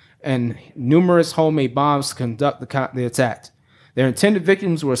ammunition and numerous homemade bombs to conduct the attack. Their intended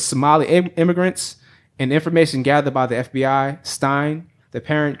victims were Somali immigrants, and information gathered by the FBI. Stein, the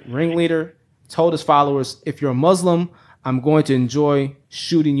apparent ringleader, told his followers, if you're a Muslim, I'm going to enjoy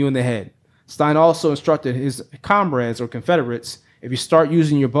shooting you in the head. Stein also instructed his comrades or Confederates, If you start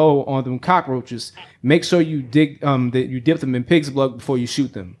using your bow on them cockroaches, make sure you that you dip them in pig's blood before you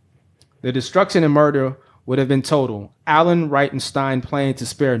shoot them. The destruction and murder would have been total. Allen, Wright, and Stein planned to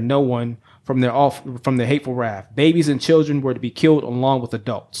spare no one from their hateful wrath. Babies and children were to be killed along with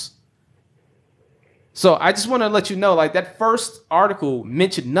adults. So I just want to let you know, like, that first article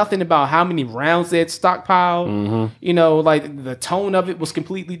mentioned nothing about how many rounds they had stockpiled. You know, like the tone of it was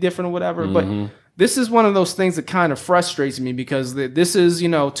completely different or whatever. But this is one of those things that kind of frustrates me because this is,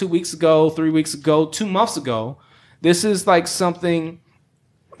 2 weeks ago, 3 weeks ago, 2 months ago. This is like something,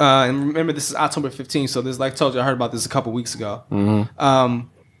 and remember, this is October 15th. So this, like I told you, I heard about this a couple weeks ago.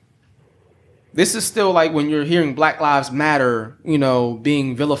 This is still like when you're hearing Black Lives Matter,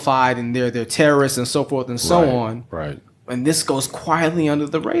 being vilified and they're terrorists and so forth and so on. Right. And this goes quietly under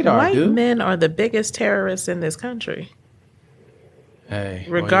the radar, White dude. men are the biggest terrorists in this country, Hey,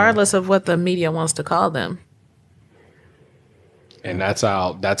 regardless of what the media wants to call them. And that's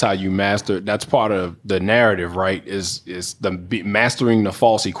how you master. That's part of the narrative, right? Is mastering the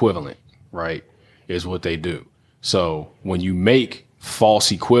false equivalent, right? Is what they do. So when you make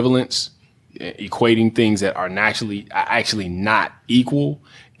false equivalents, equating things that are actually not equal,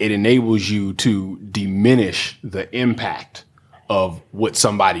 it enables you to diminish the impact of what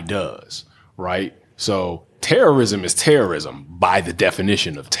somebody does, right? So terrorism is terrorism by the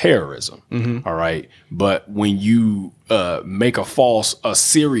definition of terrorism, all right? But when you make a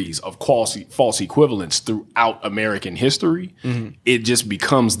series of false equivalents throughout American history, it just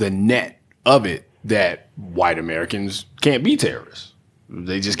becomes the net of it that white Americans can't be terrorists.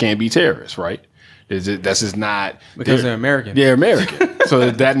 They just can't be terrorists, right? That's just not because they're American. They're American,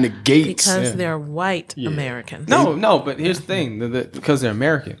 so that negates Because they're white Americans. No, but here's the thing: because they're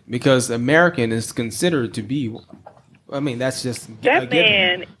American. Because American is considered to be. I mean, that's just that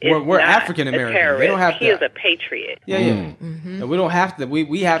man is we're not African American. a terrorist. They don't have He to. is a patriot. Yeah. And we don't have to.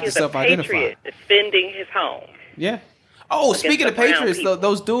 We have He's to a self-identify. patriot defending his home. Yeah. Oh, speaking the of brown patriots, people.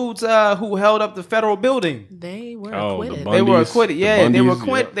 those dudes who held up the federal building, They were Oh, acquitted. the they were Bundys, acquitted. the Yeah, they were Bundys,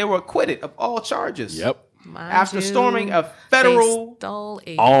 acquitted. yep. They were acquitted of all charges. Yep. Mind After you, storming a they federal stole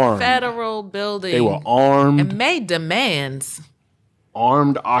a armed. federal building. They were armed, and made demands.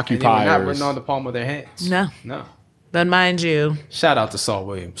 armed and they were not occupiers. written on the palm of their hands. No, No. but mind you, Shout out to Saul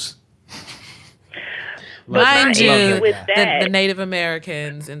Williams. But mind my issue you, with the that, Native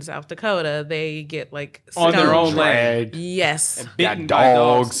Americans in South Dakota, they get like On their own stoned. land. Yes, Bitten Got by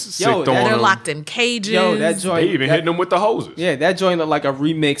dogs sicked on they're them. locked in cages. Yo, that joint. They even that- hitting them with the hoses. Yeah, that joint looked like a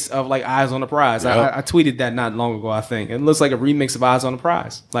remix of like Eyes on the Prize. Yep. I tweeted that not long ago. I think it looks like a remix of Eyes on the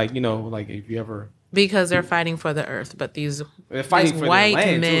Prize. Like like if you ever because they're fighting for the earth. But these they're fighting for white their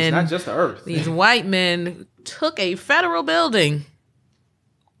land too. It's men, not just the earth. these white men took a federal building.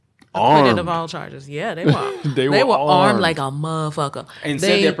 Acquitted Armed. of all charges. Yeah, they were. They they were were armed. armed like a motherfucker. And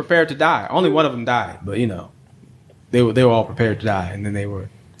said they're prepared to die. Only one of them died, but they were all prepared to die, and then they were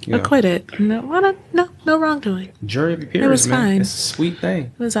acquitted. No wrongdoing. jury of your peers. was man. fine. It's a sweet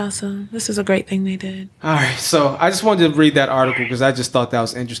thing. It was awesome. This is a great thing they did. All right, so I just wanted to read that article because I just thought that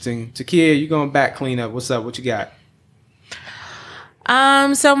was interesting. Takia, you going back clean up? What's up? What you got?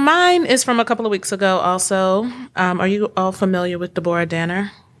 So mine is from a couple of weeks ago. Also, are you all familiar with Deborah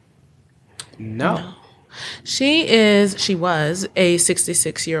Danner? No. She was a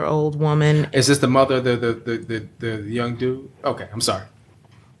 66-year-old woman. Is this the mother of the young dude? Okay, I'm sorry.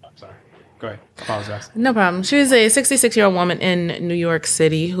 Go ahead. Apologize. No problem. She was a 66-year-old woman in New York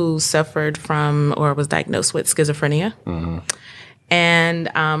City who suffered from or was diagnosed with schizophrenia. And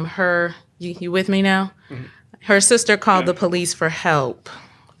her, you with me now? Her sister called the police for help,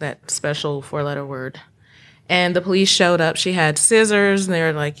 that special 4-letter word. And the police showed up. She had scissors, and they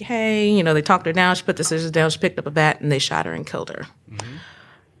were like, hey, they talked her down. She put the scissors down. She picked up a bat, and they shot her and killed her.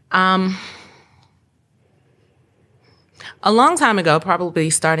 A long time ago, probably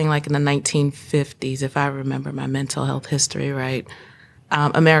starting like in the 1950s, if I remember my mental health history right,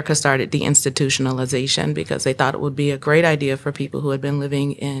 America started deinstitutionalization because they thought it would be a great idea for people who had been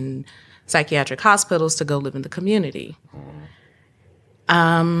living in psychiatric hospitals to go live in the community.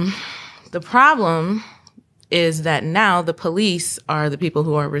 The problem is that now the police are the people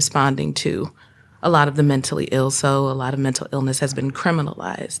who are responding to a lot of the mentally ill, so a lot of mental illness has been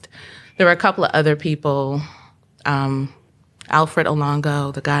criminalized. There were a couple of other people, Alfred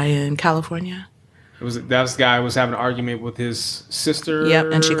Olongo, the guy in California. That was the guy who was having an argument with his sister.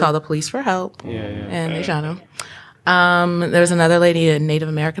 Yep, and she called the police for help. Yeah. And they shot him. There was another lady, a Native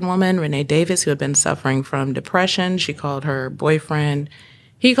American woman, Renee Davis, who had been suffering from depression. She called her boyfriend.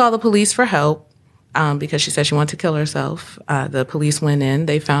 He called the police for help. Because she said she wanted to kill herself. The police went in.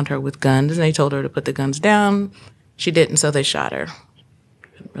 They found her with guns, and they told her to put the guns down. She didn't, so they shot her.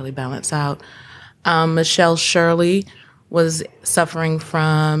 Didn't really balance out. Michelle Shirley was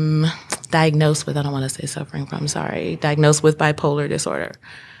diagnosed with bipolar disorder.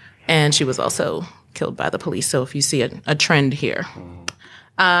 And she was also killed by the police. So if you see a trend here.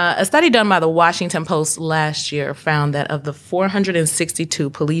 A study done by the Washington Post last year found that of the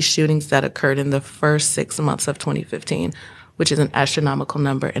 462 police shootings that occurred in the first 6 months of 2015, which is an astronomical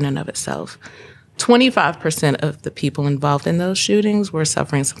number in and of itself, 25% of the people involved in those shootings were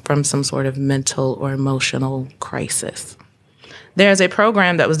suffering from some sort of mental or emotional crisis. There's a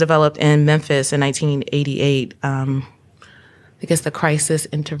program that was developed in Memphis in 1988, I guess the Crisis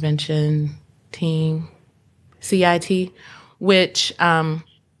Intervention Team, CIT, which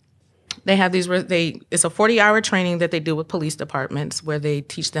they have it's a 40-hour training that they do with police departments where they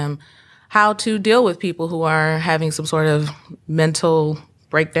teach them how to deal with people who are having some sort of mental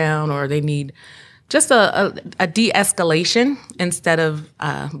breakdown or they need just a de-escalation instead of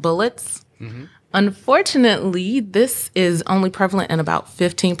bullets. Mm-hmm. Unfortunately, this is only prevalent in about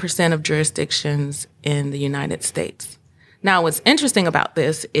 15% of jurisdictions in the United States. Now, what's interesting about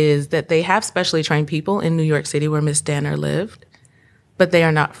this is that they have specially trained people in New York City where Miss Danner lived, but they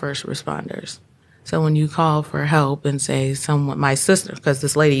are not first responders. So when you call for help and say my sister, because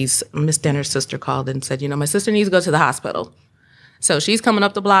Miss Danner's sister called and said, my sister needs to go to the hospital. So she's coming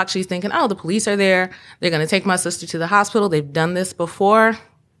up the block. She's thinking, the police are there. They're going to take my sister to the hospital. They've done this before.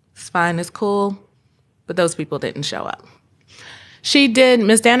 It's fine. It's cool. But those people didn't show up.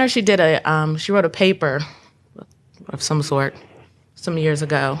 Miss Danner, she wrote a paper of some sort some years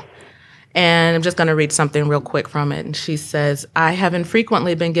ago. And I'm just going to read something real quick from it. And she says, I have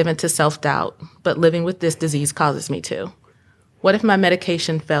infrequently been given to self-doubt, but living with this disease causes me to. What if my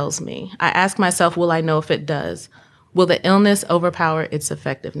medication fails me? I ask myself, will I know if it does? Will the illness overpower its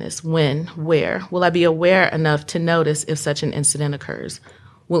effectiveness? When? Where? Will I be aware enough to notice if such an incident occurs?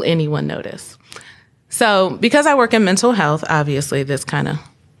 Will anyone notice? So because I work in mental health, obviously this kind of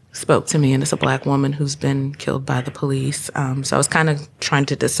spoke to me, and it's a Black woman who's been killed by the police. So I was kind of trying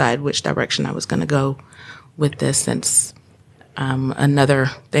to decide which direction I was going to go with this, since another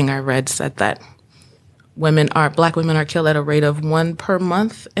thing I read said that Black women are killed at a rate of 1 per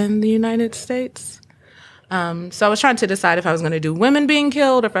month in the United States. So I was trying to decide if I was going to do women being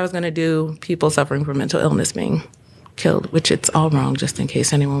killed or if I was going to do people suffering from mental illness being killed, which it's all wrong, just in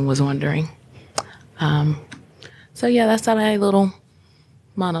case anyone was wondering. So yeah, that's my little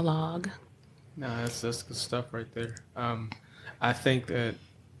monologue. No, that's good stuff right there. I think that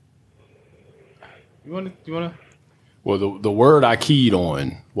you want to. Well, the word I keyed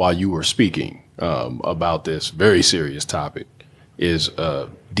on while you were speaking about this very serious topic is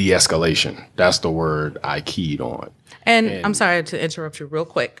de-escalation. That's the word I keyed on. And I'm sorry to interrupt you real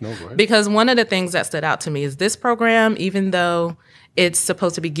quick. No, go ahead. Because one of the things that stood out to me is this program, even though it's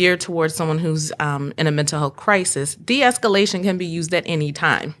supposed to be geared towards someone who's in a mental health crisis, de-escalation can be used at any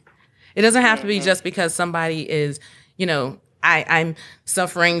time. It doesn't have to be just because somebody is, I'm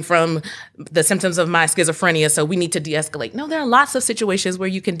suffering from the symptoms of my schizophrenia, so we need to de-escalate. No, there are lots of situations where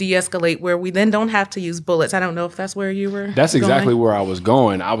you can de-escalate where we then don't have to use bullets. I don't know if that's where you were. That's exactly where I was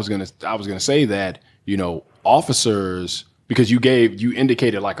going. I was gonna say that, officers, because you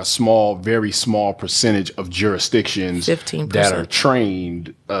indicated like a very small percentage of jurisdictions 15%. that are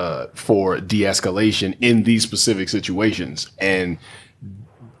trained for de-escalation in these specific situations. And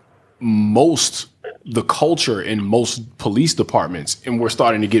the culture in most police departments, and we're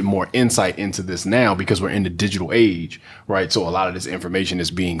starting to get more insight into this now because we're in the digital age, right? So a lot of this information is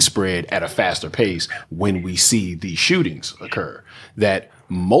being spread at a faster pace when we see these shootings occur, that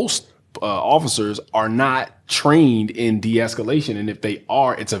most officers are not trained in de-escalation. And if they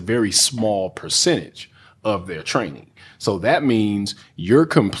are, it's a very small percentage of their training. So that means you're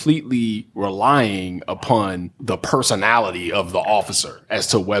completely relying upon the personality of the officer as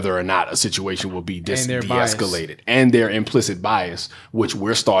to whether or not a situation will be de-escalated, and their implicit bias, which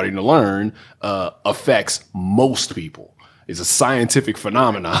we're starting to learn affects most people. It's a scientific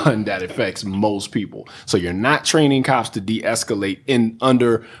phenomenon that affects most people. So you're not training cops to de-escalate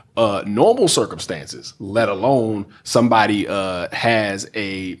under normal circumstances, let alone somebody has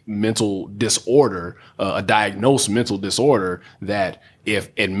a mental disorder, a diagnosed mental disorder, that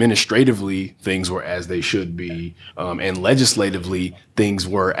if administratively things were as they should be, and legislatively things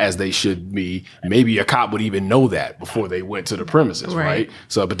were as they should be, maybe a cop would even know that before they went to the premises, right?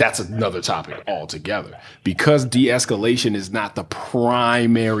 So, but that's another topic altogether. Because de-escalation is not the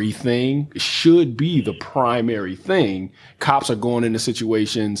primary thing, it should be the primary thing. Cops are going into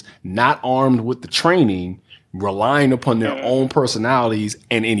situations not armed with the training relying upon their own personalities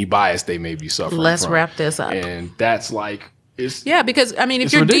and any bias they may be suffering Let's from. wrap this up. And that's like, it's Yeah, because I mean, if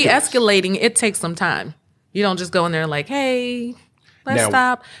it's you're ridiculous. de-escalating, it takes some time. You don't just go in there like, "Hey, let's Now,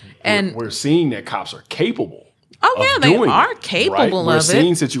 stop." And we're seeing that cops are capable. oh yeah, of they doing are it, capable right? We're of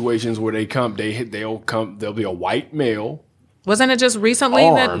seeing it. situations where there'll be a white male Wasn't it just recently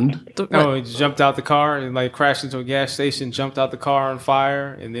armed. that? No, he jumped out the car and like crashed into a gas station, jumped out the car on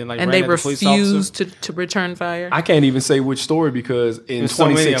fire, and then like And ran they at the police officer. refused to return fire. I can't even say which story because in There's so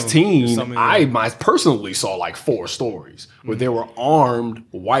many of them. 2016, There's so many of I personally saw like 4 stories where there were armed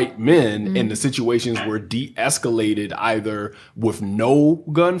white men and the situations were de-escalated either with no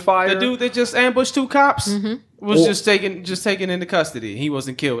gunfire. The dude that just ambushed 2 cops was Or- just taken into custody. He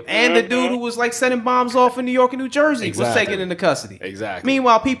wasn't killed. And the dude who was like setting bombs off in New York and New Jersey was Exactly. taken into custody. Exactly.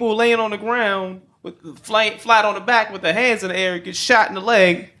 Meanwhile, people laying on the ground with flat on the back with their hands in the air get shot in the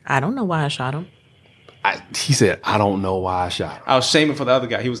leg. I don't know why I shot him. He said, I don't know why I shot him. I was shaming for the other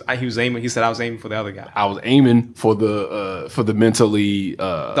guy. He was aiming. He said I was aiming for the other guy. I was aiming for the mentally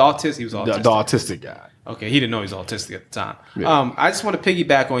The autistic. He was the autistic. autistic guy. Okay, he didn't know he was autistic at the time. Yeah. I just want to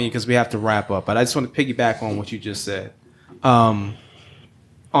piggyback on you because we have to wrap up. But I just want to piggyback on what you just said. On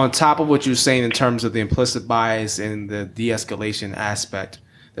top of what you're saying in terms of the implicit bias and the de-escalation aspect,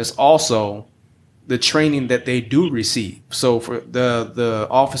 there's also the training that they do receive. So for the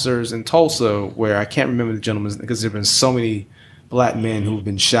officers in Tulsa, where I can't remember the gentleman's because there have been so many black men who've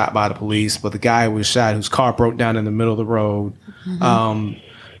been shot by the police, but the guy who was shot, whose car broke down in the middle of the road,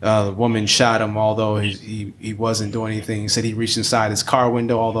 the woman shot him, although he wasn't doing anything. He said he reached inside his car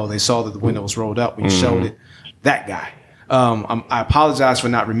window, although they saw that the window was rolled up when he showed it. That guy. I apologize for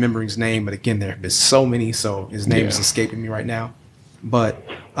not remembering his name, but again, there have been so many, so his name is escaping me right now. But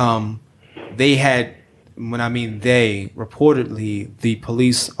they had, reportedly the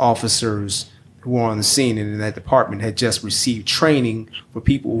police officers who were on the scene and in that department had just received training for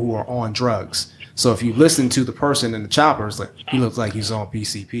people who are on drugs. So if you listen to the person in the chopper, it's like, he looks like he's on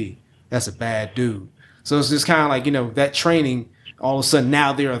PCP. That's a bad dude. So it's just kind of like, that training, all of a sudden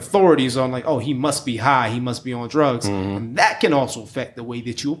now their authorities on like, oh, he must be high, he must be on drugs. And that can also affect the way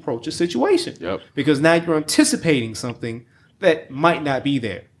that you approach a situation. Yep. Because now you're anticipating something that might not be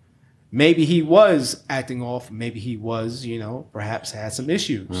there. Maybe he was acting off. Maybe he was, perhaps had some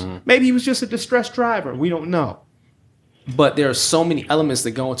issues. Maybe he was just a distressed driver. We don't know. But there are so many elements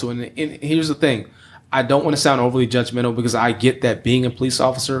that go into it. And here's the thing. I don't want to sound overly judgmental because I get that being a police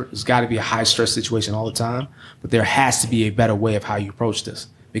officer has got to be a high stress situation all the time. But there has to be a better way of how you approach this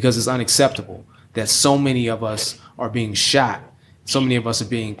because it's unacceptable that so many of us are being shot. So many of us are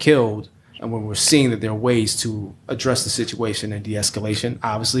being killed. And when we're seeing that there are ways to address the situation and de-escalation,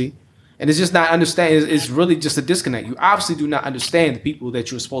 obviously. And it's just not understand. It's really just a disconnect. You obviously do not understand the people that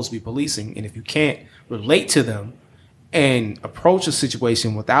you're supposed to be policing. And if you can't relate to them and approach a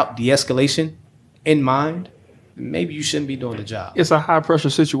situation without de-escalation in mind, maybe you shouldn't be doing the job. It's a high pressure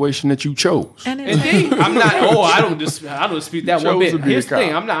situation that you chose. And it's Indeed. I don't dispute that one Chose bit. to be Here's a the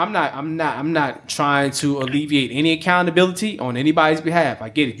thing. cop. I'm not trying to alleviate any accountability on anybody's behalf. I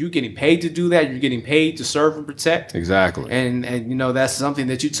get it. You're getting paid to do that. You're getting paid to serve and protect. Exactly. And that's something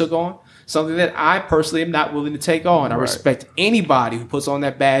that you took on. Something that I personally am not willing to take on. I Right. respect anybody who puts on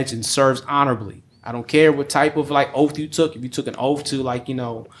that badge and serves honorably. I don't care what type of oath you took. If you took an oath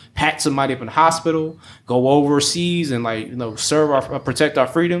to pat somebody up in the hospital, go overseas and serve protect our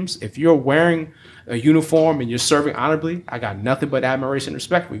freedoms. If you're wearing a uniform and you're serving honorably, I got nothing but admiration and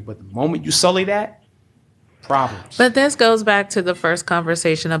respect for you. But the moment you sully that, problems. But this goes back to the first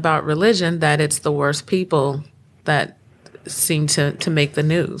conversation about religion, that it's the worst people that seem to make the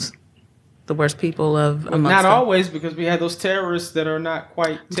news. The worst people of amongst Not them. always, because we had those terrorists that are not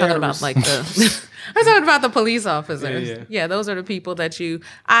quite I'm talking about terrorists. I'm talking about the police officers. Yeah. Yeah, those are the people that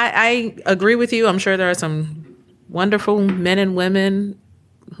I agree with you. I'm sure there are some wonderful men and women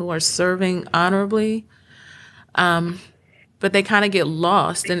who are serving honorably. But they kind of get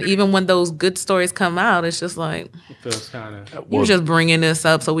lost. And even when those good stories come out, it's just like, It feels kind of. you just bringing this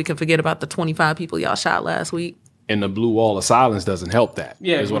up so we can forget about the 25 people y'all shot last week. And the blue wall of silence doesn't help that.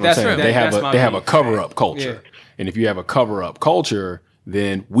 Yeah, is what that's I'm saying. true. They have That's my they have a beef. cover up culture, Yeah. and if you have a cover up culture,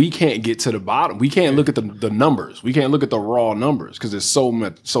 then we can't get to the bottom. We can't look at the numbers. We can't look at the raw numbers because there's so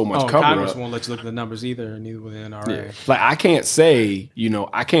much Oh, cover Congress up. won't let you look at the numbers either, neither will the NRA. Like I can't say,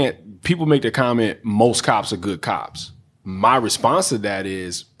 I can't. People make the comment, most cops are good cops. My response to that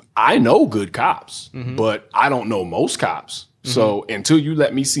is, I know good cops, but I don't know most cops. So until you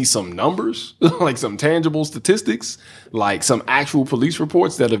let me see some numbers, like some tangible statistics, like some actual police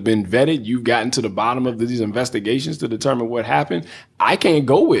reports that have been vetted, you've gotten to the bottom of these investigations to determine what happened, I can't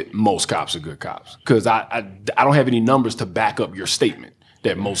go with most cops are good cops because I don't have any numbers to back up your statement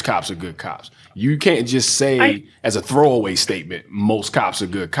that most cops are good cops. You can't just say as a throwaway statement, most cops are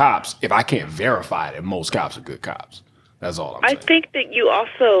good cops if I can't verify that most cops are good cops. That's all I'm saying. I think that you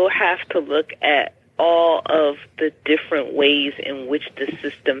also have to look at all of the different ways in which the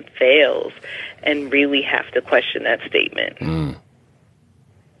system fails and really have to question that statement.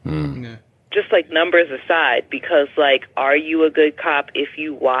 Yeah. Just like numbers aside, because like, are you a good cop if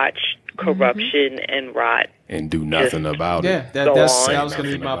you watch corruption and rot and do nothing about Yeah, it. that Go was on. going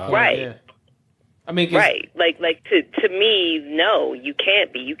to be my point. Right. Yeah. I mean, 'cause- Right. Like to me, no, you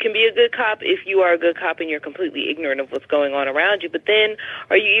can't be. You can be a good cop if you are a good cop and you're completely ignorant of what's going on around you. But then,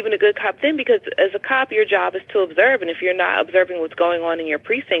 are you even a good cop then? Because as a cop, your job is to observe, and if you're not observing what's going on in your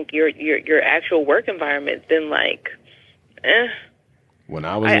precinct, your actual work environment, then When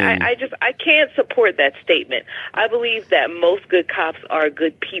I was I can't support that statement. I believe that most good cops are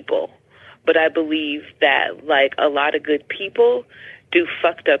good people, but I believe that like a lot of good people do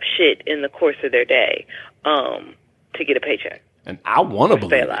fucked up shit in the course of their day to get a paycheck. and I want to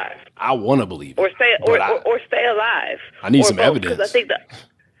believe stay it. alive. I want to believe Or it. stay But or stay alive. I need or some both, evidence. Because I think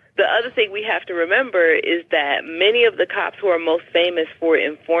the other thing we have to remember is that many of the cops who are most famous for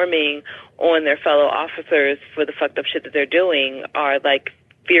informing on their fellow officers for the fucked up shit that they're doing are like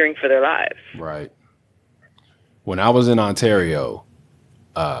fearing for their lives. Right. When I was in Ontario,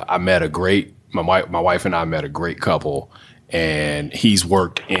 I met my wife and I met a great couple, and he's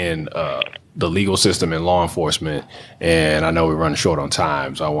worked in the legal system and law enforcement. And I know we're running short on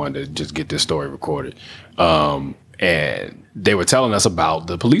time, so I wanted to just get this story recorded. And they were telling us about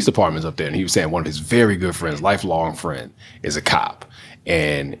the police departments up there, and he was saying one of his very good friends, lifelong friend, is a cop,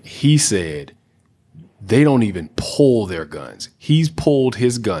 and he said they don't even pull their guns. He's pulled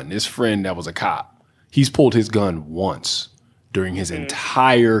his gun. This friend that was a cop, he's pulled his gun once during his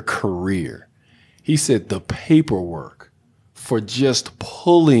entire career. He said the paperwork for just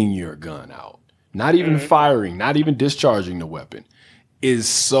pulling your gun out, not even firing, not even discharging the weapon, is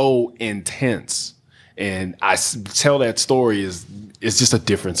so intense. And I tell that story it's just a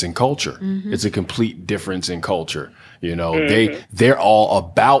difference in culture. It's a complete difference in culture. You know, they're all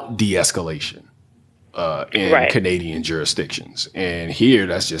about de-escalation in Canadian jurisdictions. And here,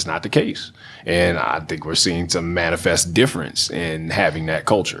 that's just not the case. And I think we're seeing some manifest difference in having that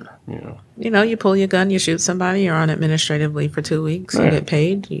culture. You pull your gun, you shoot somebody, you're on administrative leave for 2 weeks, you get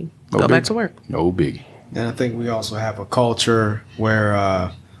paid, you go back to work. No biggie. And I think we also have a culture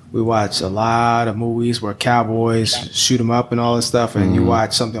where we watch a lot of movies where cowboys shoot them up and all this stuff. And you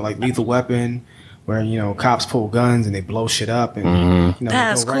watch something like Lethal Weapon, where cops pull guns and they blow shit up, and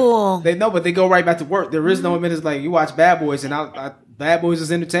That's cool. But they go right back to work. There is no minutes like you watch Bad Boys, and Bad Boys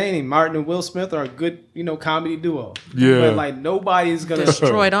is entertaining. Martin and Will Smith are a good comedy duo. Yeah. But like nobody's gonna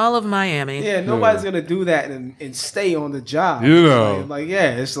Destroyed all of Miami. Yeah, nobody's gonna do that and stay on the job.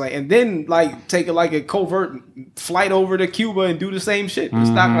 It's like and then like take a covert flight over to Cuba and do the same shit. It's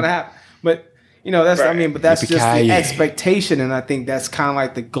not gonna happen. But that's but that's just the expectation, and I think that's kind of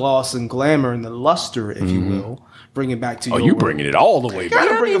like the gloss and glamour and the luster, if you will. Bring it back to you bringing it all the way back.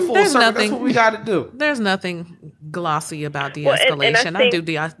 Gotta bring it full there's circle. nothing- That's what we got to do. There's nothing glossy about Well, de-escalation. and I do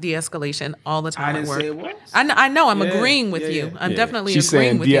de-escalation all the time I at didn't work. say it was. I know. I'm Yeah, agreeing with you. yeah. I'm definitely She's agreeing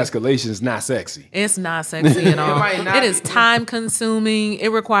saying with you. de-escalation is not sexy. It's not sexy at all. might not It is be. time consuming. It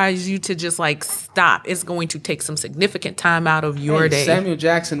requires you to just like stop. It's going to take some significant time out of your day. Samuel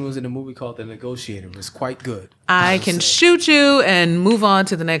Jackson was in a movie called The Negotiator. It was quite good. I can shoot you and move on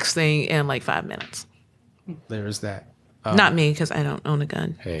to the next thing in like 5 minutes. There is that. Not me, because I don't own a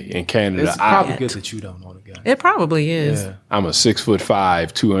gun. Hey, in Canada, It's probably good that you don't own a gun. It probably is. Yeah. I'm a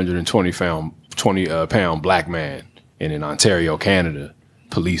 6'5", 220 pound black man, and in Ontario, Canada,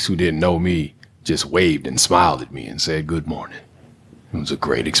 police who didn't know me just waved and smiled at me and said good morning. It was a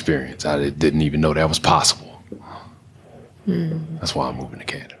great experience. I didn't even know that was possible. That's why I'm moving to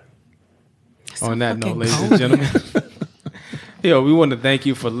Canada. On that note, fucking ladies and cold. gentlemen, we want to thank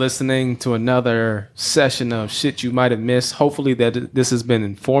you for listening to another session of Shit You Might Have Missed. Hopefully that this has been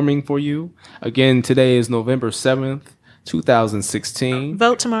informing for you. Again, today is November 7th, 2016.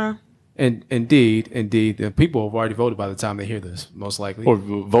 Vote tomorrow. And indeed, the people have already voted by the time they hear this, most likely. Or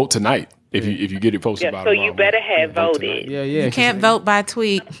vote tonight if you get it posted. Yeah, by so tomorrow you better morning. have Vote voted. tonight. yeah. You can't vote by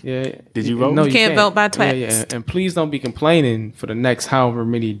tweet. Yeah. Did you vote? No, You can't vote by Yeah, text. And please don't be complaining for the next however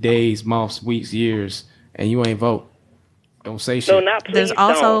many days, months, weeks, years, and you ain't vote. Don't say shit. So not please There's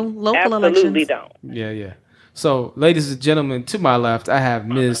also don't. local Absolutely elections. don't. Yeah. So, ladies and gentlemen, to my left, I have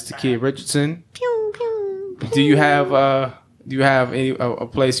Ms. Takia Richardson. Do you have any a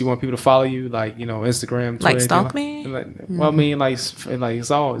place you want people to follow you, like Instagram, Twitter, like stalk me? Well, I mean, like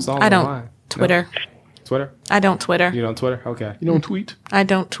it's all I don't online. Twitter. No? Twitter? I don't Twitter. You don't Twitter? Okay. You don't tweet? I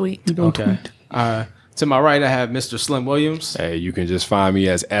don't tweet. You don't Okay. tweet? To my right, I have Mr. Slim Williams. Hey, you can just find me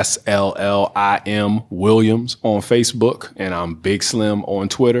as SLLIM Williams on Facebook, and I'm Big Slim on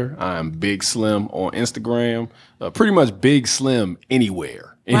Twitter. I'm Big Slim on Instagram. Pretty much Big Slim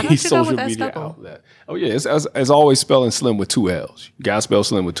anywhere. Why don't you go with media S-double? outlet. Oh yeah, it's always spelling Slim with 2 L's. You gotta spell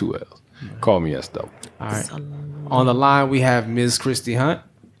Slim with 2 L's. Call me S-double. All right. On the line, we have Ms. Christy Hunt.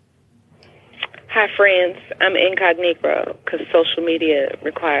 Hi, friends. I'm incognito because social media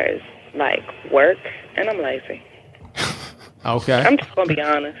requires, like, work, and I'm lazy. Okay. I'm just going to be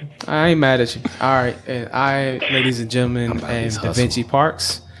honest. I ain't mad at you. All right. And I, ladies and gentlemen, am Da Vinci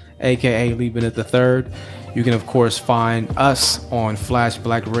Parks, a.k.a. Lee Bennett III. You can, of course, find us on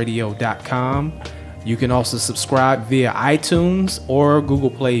flashblackradio.com. You can also subscribe via iTunes or Google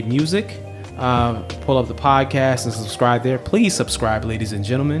Play Music. Pull up the podcast and subscribe there. Please subscribe, ladies and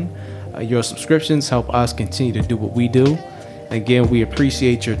gentlemen. Your subscriptions help us continue to do what we do. Again, we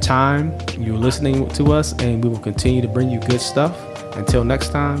appreciate your time, you listening to us, and we will continue to bring you good stuff. Until next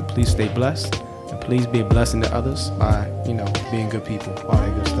time, please stay blessed, and please be a blessing to others by, being good people, all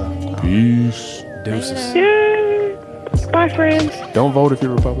that good stuff. Peace. Deuces. Yeah. Bye, friends. Don't vote if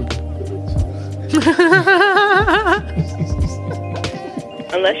you're Republican.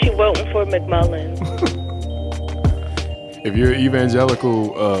 Unless you're voting for McMullen. If you're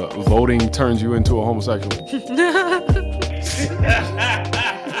evangelical, voting turns you into a homosexual.